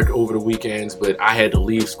homework over the weekends, but I had to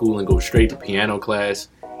leave school and go straight to piano class,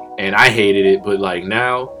 and I hated it. But like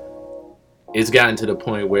now, it's gotten to the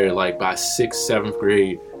point where like by 6th, 7th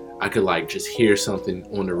grade, I could like just hear something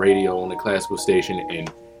on the radio on the classical station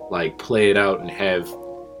and like play it out and have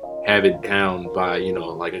it down by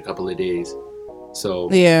like a couple of days.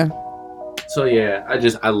 So yeah,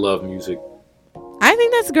 I love music. I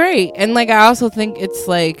think that's great. And like I also think it's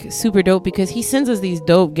like super dope because he sends us these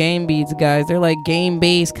dope game beats, guys. They're like game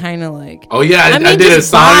based, kind of like. Oh yeah, I did a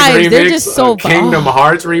Sonic remix. They're just so Kingdom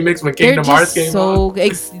Hearts remix when Kingdom Hearts came out.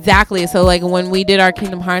 Exactly. So like when we did our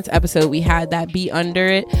Kingdom Hearts episode, we had that beat under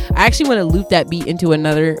it. I actually want to loop that beat into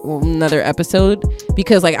another episode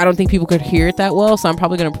because like I don't think people could hear it that well. So I'm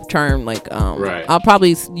probably gonna turn like right. I'll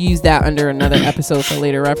probably use that under another episode for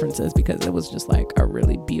later references because it was just like a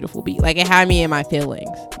really beautiful beat. Like it had me in my feelings.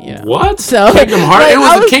 You know? What? So Kingdom Hearts?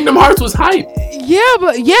 Like, Kingdom Hearts was hype.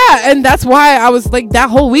 Yeah, and that's why I was like that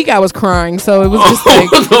whole week I was crying. So it was just like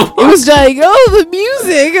it was like the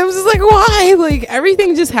music. I was just like why? Like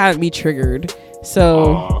everything just had me triggered.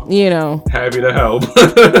 So you know, happy to help.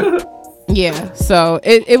 Yeah, so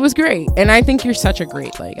it was great, and I think you're such a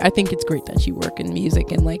great I think it's great that you work in music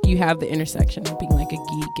and like you have the intersection of being like a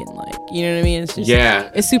geek and like you know what I mean. It's just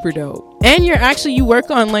it's super dope, and you work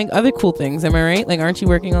on like other cool things. Am I right? Like, aren't you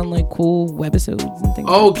working on like cool webisodes and things?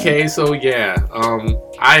 Okay, so yeah,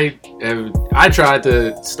 I tried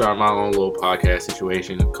to start my own little podcast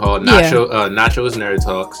situation called Nachos Nerd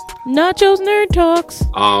Talks. Nachos Nerd Talks.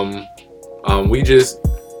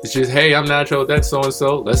 It's just, hey, I'm Nacho, that's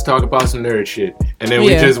so-and-so, let's talk about some nerd shit. And then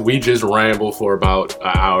we just ramble for about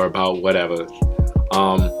an hour about whatever.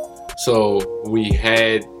 So we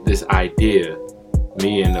had this idea,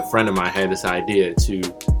 me and a friend of mine had this idea to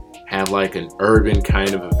have like an urban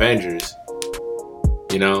kind of Avengers,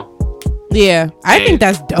 you know? Yeah, I think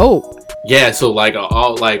that's dope. Yeah, so like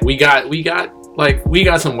we got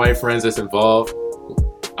some white friends that's involved.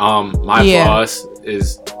 My boss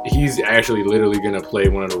he's actually literally gonna play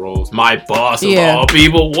one of the roles. My boss of all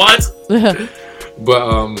people, what?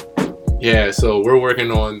 But yeah, so we're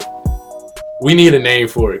working on. We need a name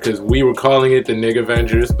for it because we were calling it the Nigga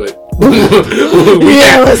Avengers, but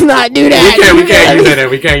let's not do that. We can't use that name.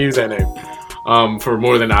 We can't use that name for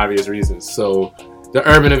more than obvious reasons. So the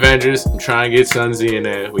Urban Avengers. I'm trying to get Sunzi in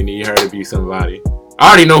there. We need her to be somebody. I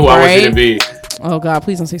already know who I want you to be. Oh God,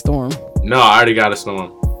 please don't say Storm. No, I already got a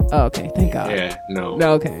Storm. Oh, okay, thank God. Yeah, no.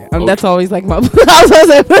 Okay. That's always like my. I was supposed to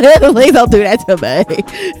say, please don't do that to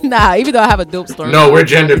me. Nah, even though I have a dope story. No, we're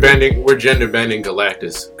gender bending. We're gender bending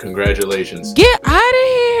Galactus. Congratulations. Get out of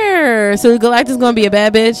here. So Galactus gonna be a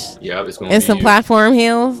bad bitch. Yeah, it's gonna. And some platform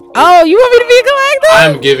heels. Oh, you want me to be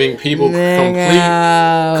Galactus? I'm giving people complete.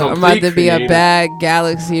 I'm about to be a bad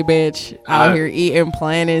galaxy bitch out here eating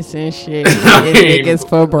planets and shit. Niggas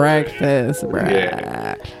for breakfast, bruh.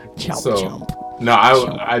 Yeah. Chomp. No,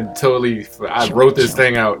 I totally wrote this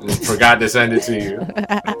thing out and forgot to send it to you.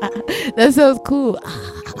 That sounds cool.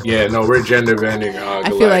 Yeah, no, we're gender bending. I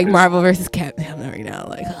feel like Marvel versus Captain right now.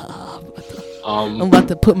 Like, I'm about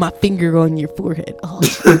to put my finger on your forehead.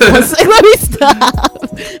 Let me stop.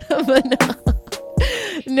 But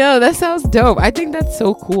no, that sounds dope. I think that's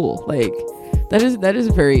so cool. Like, that is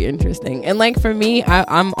very interesting. And like for me,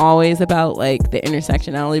 I'm always about like the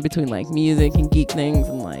intersectionality between like music and geek things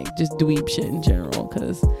and like just dweeb shit in general.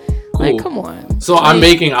 Cause like, come on. So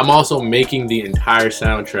like, I'm also making the entire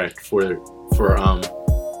soundtrack for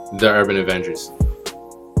the Urban Avengers.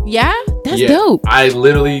 Yeah, that's dope. I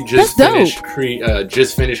literally just finished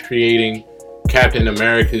creating Captain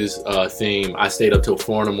America's theme. I stayed up till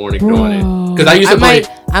 4 a.m. doing it because I used to play.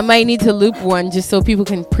 I might need to loop one just so people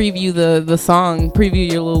can preview the song, preview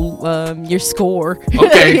your little your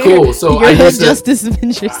Okay, cool. So your Hood Justice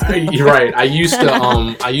Avengers. You're right. I used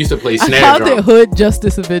to play snare drum. I called it Hood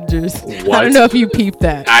Justice Avengers. What? I don't know if you peeped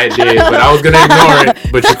that. I did, but I was gonna ignore it.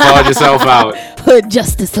 But you called yourself out. Hood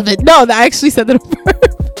Justice Avengers. No, I actually said that on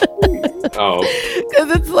purpose. Oh, because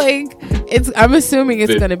it's like I'm assuming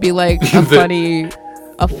it's gonna be like a funny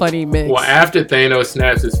mix. Well, after Thanos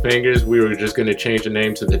snaps his fingers, we were just gonna change the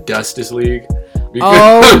name to the Justice League. Because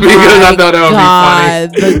I thought that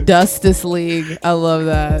would be funny. The Justice League, I love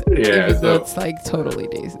that. Yeah, it's like totally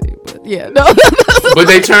Daisy, but yeah, no. But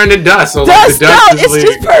they turned to dust, so dust. Like the Justice League.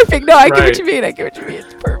 Just perfect. No, I get what you mean.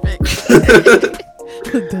 It's perfect.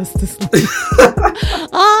 The Justice League.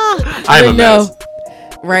 I'm a mess.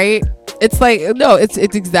 Right? It's like it's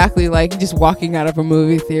exactly like just walking out of a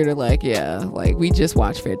movie theater like we just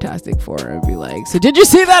watched Fantastic Four and be like, so did you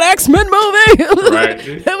see that X-Men movie? Right.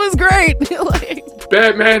 It was great. Like,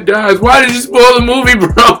 Batman dies. Why did you spoil the movie,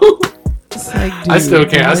 bro? It's like, dude,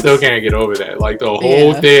 I still can't get over that. Like the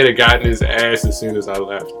whole theater got in his ass as soon as I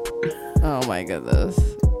left. Oh my goodness.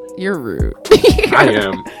 You're rude. I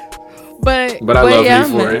am. But I love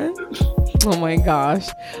you for it. Oh my gosh.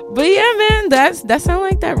 But yeah, man, that sounds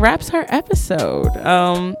like that wraps our episode.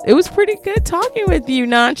 It was pretty good talking with you,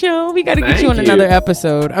 Nacho. We got to get you on another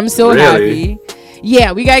episode. I'm so happy.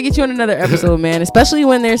 Yeah, we gotta get you on another episode, man. Especially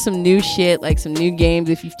when there's some new shit, like some new games.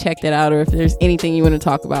 If you've checked it out, or if there's anything you want to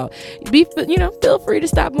talk about, feel free to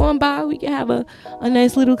stop on by. We can have a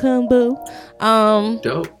nice little combo.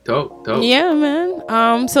 Dope. Yeah,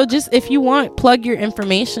 man. So just if you want, plug your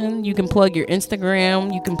information. You can plug your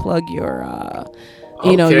Instagram. You can plug your. I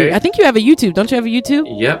think you have a YouTube. Don't you have a YouTube?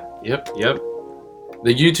 Yep.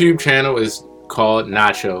 The YouTube channel is called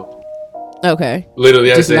Nacho. Okay. Literally,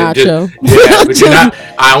 just I said Nacho.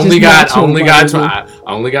 I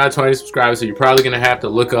only got 20 subscribers, so you're probably gonna have to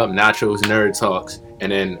look up Nacho's Nerd Talks,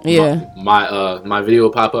 and then my video will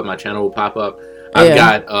pop up, my channel will pop up.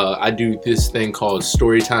 I do this thing called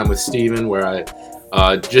Storytime with Steven, where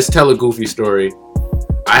I just tell a goofy story.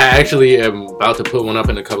 I actually am about to put one up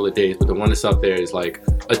in a couple of days, but the one that's up there is like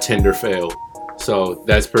a Tinder fail, so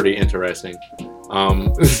that's pretty interesting.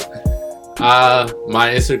 My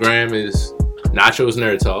Instagram is Nacho's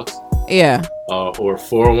Nerd Talks. Yeah. Or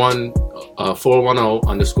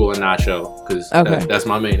 410_Nacho, because that's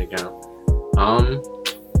my main account.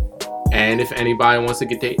 And if anybody wants to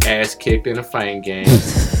get their ass kicked in a fighting game,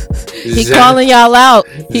 calling y'all out.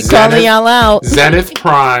 Calling y'all out. Zenith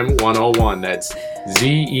Prime 101. That's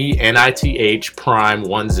ZENITH Prime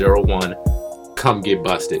 101. Come get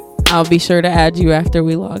busted. I'll be sure to add you after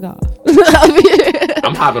we log off.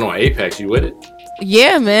 I'm hopping on Apex. You with it?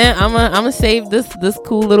 Yeah, man. I'm gonna save this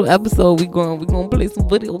cool little episode. We gonna play some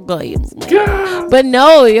video games. Yeah. But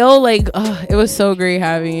no, yo, it was so great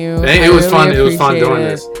having you. Hey, it was fun. It was fun doing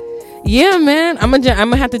this. Yeah, man. I'm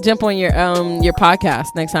gonna have to jump on your podcast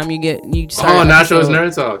next time you start. Nacho's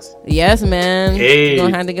Nerd Talks. Yes, man. Hey, you're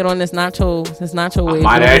gonna have to get on this nacho wave. I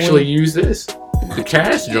might actually use this. The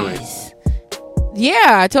cash joints.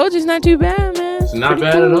 Yeah, I told you it's not too bad, man. It's not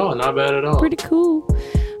bad at all. Not bad at all. Pretty cool.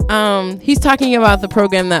 He's talking about the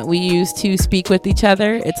program that we use to speak with each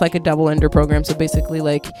other. It's like a double ender program. So basically,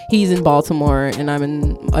 like, he's in Baltimore and I'm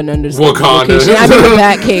in an undisclosed location. I'm in the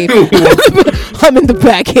Batcave. I'm in the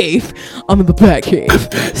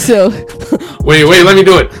Batcave. So wait, let me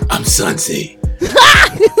do it. I'm Sunsy.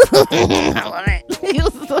 I love it.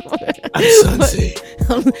 I'm Sunsy.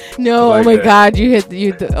 No, like, oh my god, you hit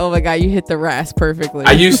the rasp perfectly.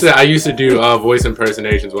 I used to do voice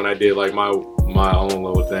impersonations when I did like my own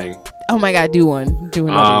little thing. Oh my god, do one. Do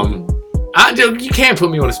another one. You can't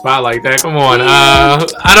put me on the spot like that. Come on. I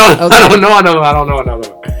don't know another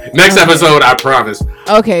one. Next episode, I promise.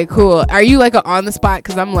 Okay, cool. Are you like on the spot?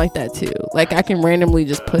 Because I'm like that too. Like I can randomly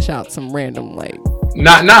just push out some random like.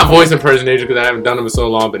 Not voice impersonation because I haven't done them in so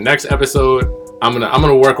long. But next episode, I'm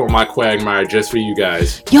gonna work on my Quagmire just for you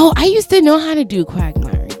guys. Yo, I used to know how to do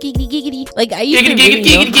Quagmire. Giggity giggity. Like I used to really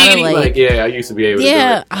know how to, like, I used to be able to do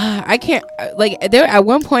it. I can't there at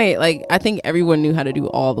one point, like I think everyone knew how to do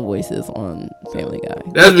all the voices on Family Guy.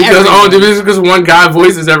 That's because one guy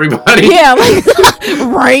voices everybody. Yeah, like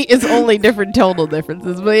right. It's only different tonal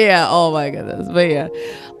differences. But yeah, oh my goodness. But yeah.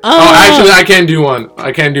 Actually I can do one.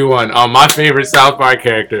 My favorite South Park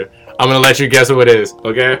character. I'm gonna let you guess who it is,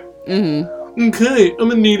 okay? Mm-hmm. Okay, I'm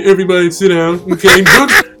gonna need everybody to sit down. Okay,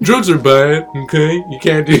 drugs are bad. Okay, you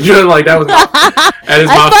can't do drugs like that. That is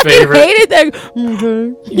my favorite. I hated that.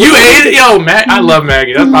 Okay. You hate it, yo, Matt. I love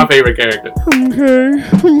Maggie. That's my favorite character. Okay.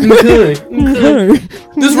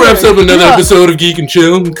 This wraps up another episode of Geek and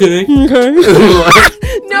Chill. Okay.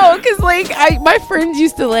 No, because like my friends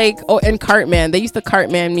used to and Cartman. They used to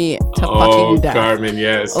Cartman me to fucking death. Cartman,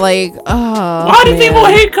 yes. Like, why do people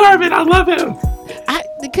hate Cartman? I love him.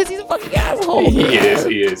 Because he's a fucking asshole. He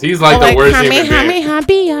is. He's like the worst human being.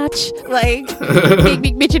 Biatch. Like,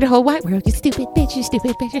 big bitch in the whole wide world. You stupid bitch. You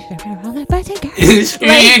stupid bitch. Screw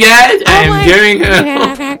you guys. I am doing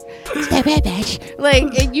stupid bitch. Like,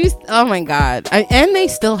 it used. Oh my god. And they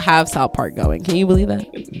still have South Park going. Can you believe that?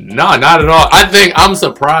 No, not at all. I'm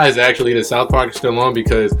surprised actually that South Park is still on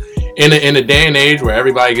because in a day and age where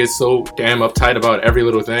everybody gets so damn uptight about every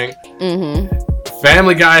little thing. Mm-hmm.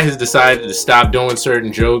 Family Guy has decided to stop doing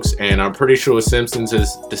certain jokes, and I'm pretty sure Simpsons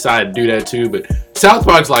has decided to do that too. But South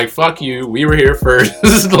Park's like, fuck you, we were here first.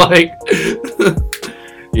 Like,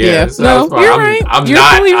 yeah. South Park. You're right. I'm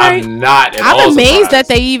not at all I'm amazed surprised that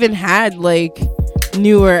they even had like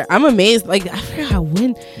newer. I'm amazed. Like, I forgot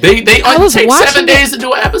when they take 7 days to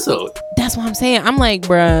do an episode. That's what I'm saying. I'm like,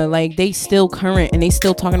 bruh, like they still current and they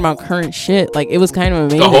still talking about current shit. Like, it was kind of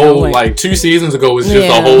amazing. The whole like 2 seasons ago was just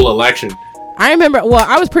the whole election. I remember,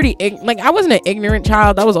 I was pretty, I wasn't an ignorant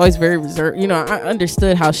child. I was always very reserved. You know, I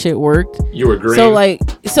understood how shit worked. You were green.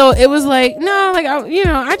 So it was like, no, like,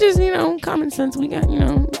 I just, common sense. We got,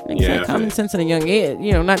 common sense at a young age,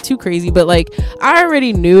 not too crazy. But, like, I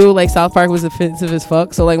already knew, like, South Park was offensive as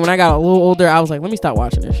fuck. So, like, when I got a little older, I was like, let me stop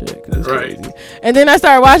watching this shit. was crazy. And then I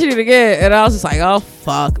started watching it again, and I was just like, oh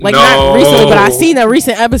fuck. Like not recently, but I seen a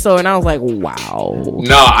recent episode, and I was like, wow.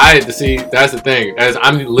 No, I see. That's the thing. As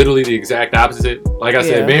I'm literally the exact opposite. Like I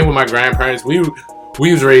said, being with my grandparents, we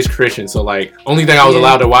was raised Christian, so like only thing I was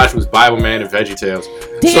allowed to watch was Bible Man and VeggieTales.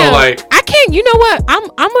 Damn, so like I can't. You know what?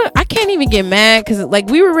 I can't even get mad because like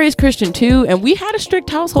we were raised Christian too, and we had a strict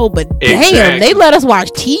household. But damn, they let us watch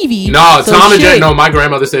TV. No, so Tom and Jerry. No, my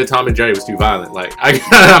grandmother said Tom and Jerry was too violent. Like I'm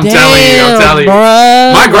telling you,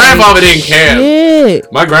 bruh, my grandfather didn't care.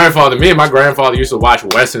 My grandfather, me and my grandfather used to watch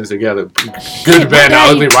westerns together. Good, Bad,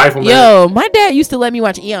 and Ugly, Rifleman. Yo, my dad used to let me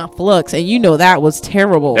watch Eon Flux, and you know that was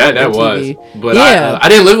terrible. That was. But I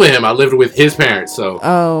didn't live with him. I lived with his parents. So.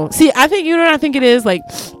 Oh, see, I think I think it is like.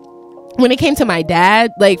 When it came to my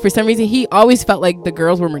dad, like for some reason he always felt like the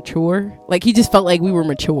girls were mature. Like he just felt like we were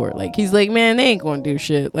mature. Like he's like, man, they ain't gonna do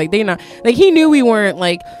shit. Like they not. Like he knew we weren't.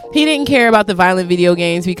 Like he didn't care about the violent video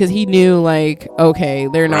games because he knew like, okay,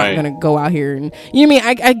 they're not gonna go out here and you know what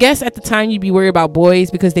I mean. I guess at the time you'd be worried about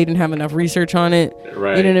boys because they didn't have enough research on it.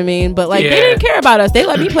 Right. You know what I mean? But like they didn't care about us. They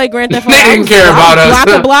let me play Grand Theft Auto. They didn't care about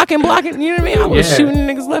us. Blocking. You know what I mean? I was shooting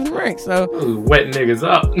niggas left and right. So I was wetting niggas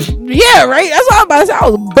up. Yeah, right. That's what I'm about to say. I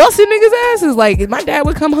was busting niggas' asses. Like my dad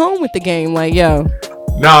would come home with the game. Like yo.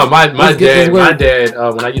 No, my dad. When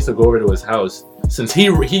I used to go over to his house, since he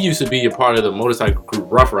used to be a part of the motorcycle group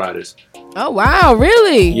Rough Riders. Oh wow,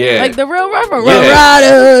 really? Yeah, like the real Rough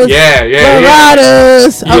Riders. Yeah. Rough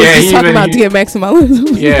Riders. I was just talking about DMX in my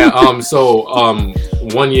living. Yeah. So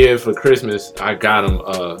one year for Christmas, I got him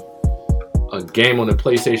a game on the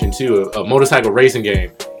PlayStation 2, a motorcycle racing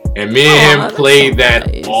game, and me and him played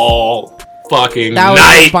that all fucking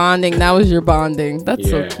night. That was your bonding. That's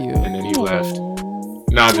so cute. And then he left.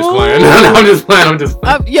 No, I'm just playing. I'm just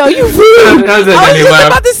playing. Yo, you rude. I was just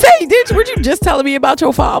about to say, were you just telling me about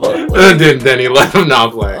your father? Then he left. No,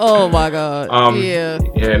 I'm playing. Oh my god. Yeah.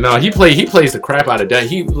 No, he plays the crap out of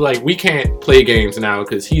that. We can't play games now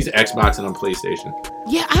because he's Xboxing on PlayStation.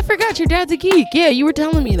 Yeah, I forgot your dad's a geek. Yeah, you were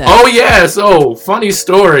telling me that. Oh yeah. So funny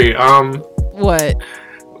story. What?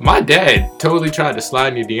 My dad totally tried to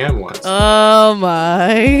slide in your DM once. Oh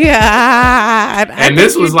my god! And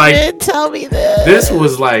this was like, did tell me this. This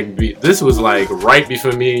was like right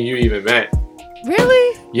before me and you even met.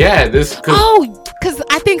 Really? Yeah. Because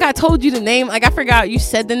I think I told you the name. Like I forgot you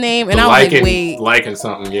said the name, and I was like, wait, liking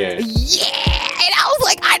something. Yeah. Yeah, and I was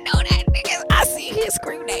like, I know that nigga. I see his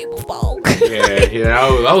screen name before. Yeah.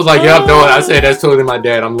 I was like, yup. No, I said that's totally my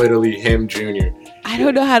dad. I'm literally him, Junior. I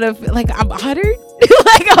don't know how to like. I'm honored.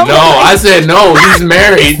 I said no. He's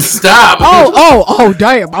married. Stop. Oh,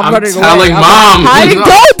 damn! I'm telling mom.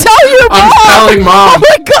 Don't tell your mom. I'm telling mom. Oh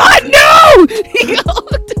my god, no!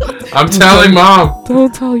 I'm telling mom.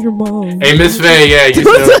 Don't tell your mom. Hey, Miss Faye. Yeah, you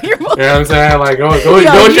know what I'm saying? Like, go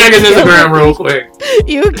check his Instagram real quick.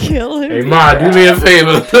 You kill him. Hey, Ma, do me a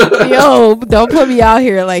favor. Yo, don't put me out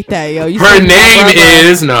here like that, yo. Her name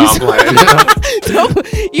is I'm playing.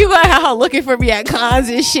 You got how looking for me at cons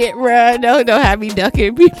and shit, bro. No, don't have me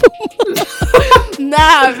ducking people.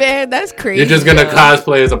 Nah, man, that's crazy. You're just gonna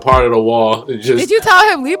cosplay as a part of the wall. Did you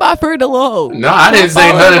tell him leave my friend alone? No, I didn't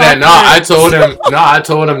say none of that. I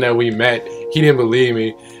told him that we met. He didn't believe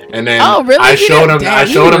me. And then I showed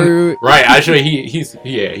him. Right.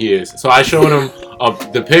 He is. So I showed him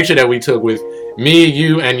the picture that we took with me,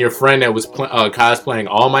 you, and your friend that was cosplaying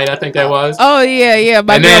All Might. I think that was. Oh yeah.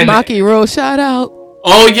 My girl Maki Rose. Shout out.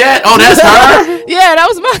 Oh yeah. Oh, that's her. Yeah, that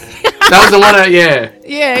was my. That was the one. Yeah.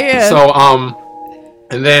 Yeah. So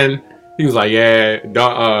and then he was like, yeah,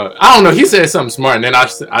 don't, I don't know. He said something smart, and then I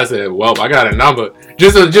said, well, I got a number,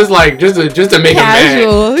 just to make him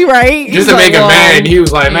mad, right? Just to make him mad. He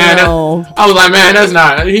was like, man, I was like, man, that's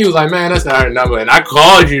not. He was like, man, that's not her number, and I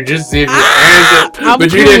called you just to see if you answered,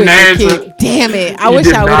 but you didn't answer. Damn it! I wish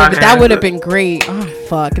I would have. That would have been great. Oh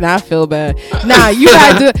fuck! Now I feel bad. Nah, you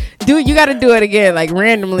gotta do it. You gotta do it again, like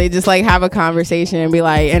randomly, just like have a conversation and be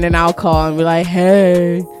like, and then I'll call and be like,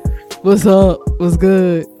 hey, what's up? What's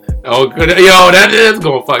good? Oh, good. Yo, that is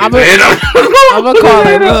gonna fucking I'm gonna call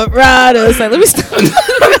her Rough Riders. Like, let me stop.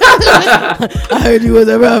 I heard you was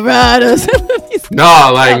a Rough Riders.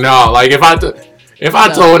 No. Like if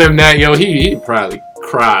I told him that, yo, he'd probably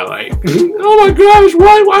cry. Like, oh my gosh,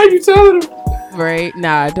 why are you telling him? Right?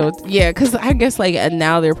 Nah, I don't. Yeah, because I guess like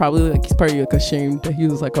now they're probably like he's probably like ashamed that he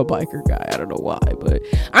was like a biker guy. I don't know why, but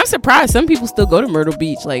I'm surprised some people still go to Myrtle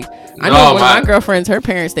Beach. Like I know one of my girlfriends, her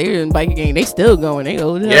parents, they were in biking gang. They still going. They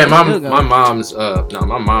go. Yeah, my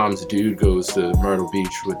mom's dude goes to Myrtle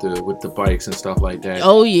Beach with the bikes and stuff like that.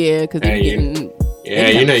 Oh yeah, because they getting. Yeah,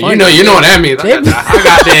 you know what that means. I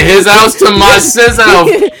got his house to my sis house.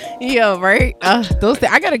 Yeah, right. Those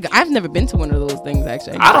things. I've never been to one of those things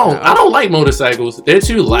actually. I don't like motorcycles. They're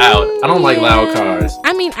too loud. I don't like loud cars.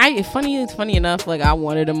 I mean, it's funny enough. Like I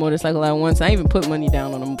wanted a motorcycle at once. I even put money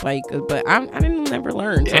down on a bike, but I didn't never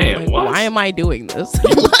learn. So Damn, like, why am I doing this?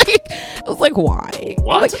 I was like, why?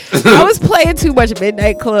 What? Like, I was playing too much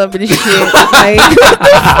Midnight Club and shit. Like,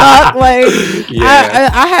 fuck? Like,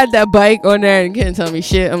 yeah. I had that bike on there and couldn't tell me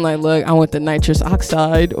shit. I'm like, look, I want the nitrous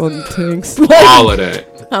oxide on the tanks. Like, all of that.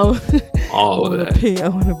 All of that. I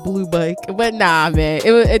want a blue bike, but nah, man.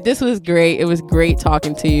 This was great. It was great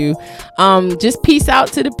talking to you. Just peace out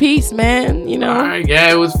to the peace, man. You know. All right,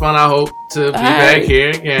 yeah, it was fun. I hope to be back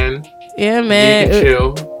here again. Yeah, man.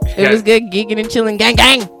 Chill. It was good geeking and chilling, gang.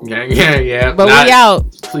 Yeah. But we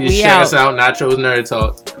out. Please check us out. Nachos Nerd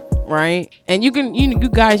Talk. Right, and you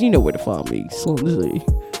guys, you know where to find me. Slimzy.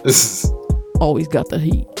 Always got the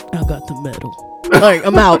heat. I got the metal. All right,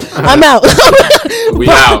 I'm out. We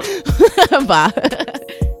out. Bye.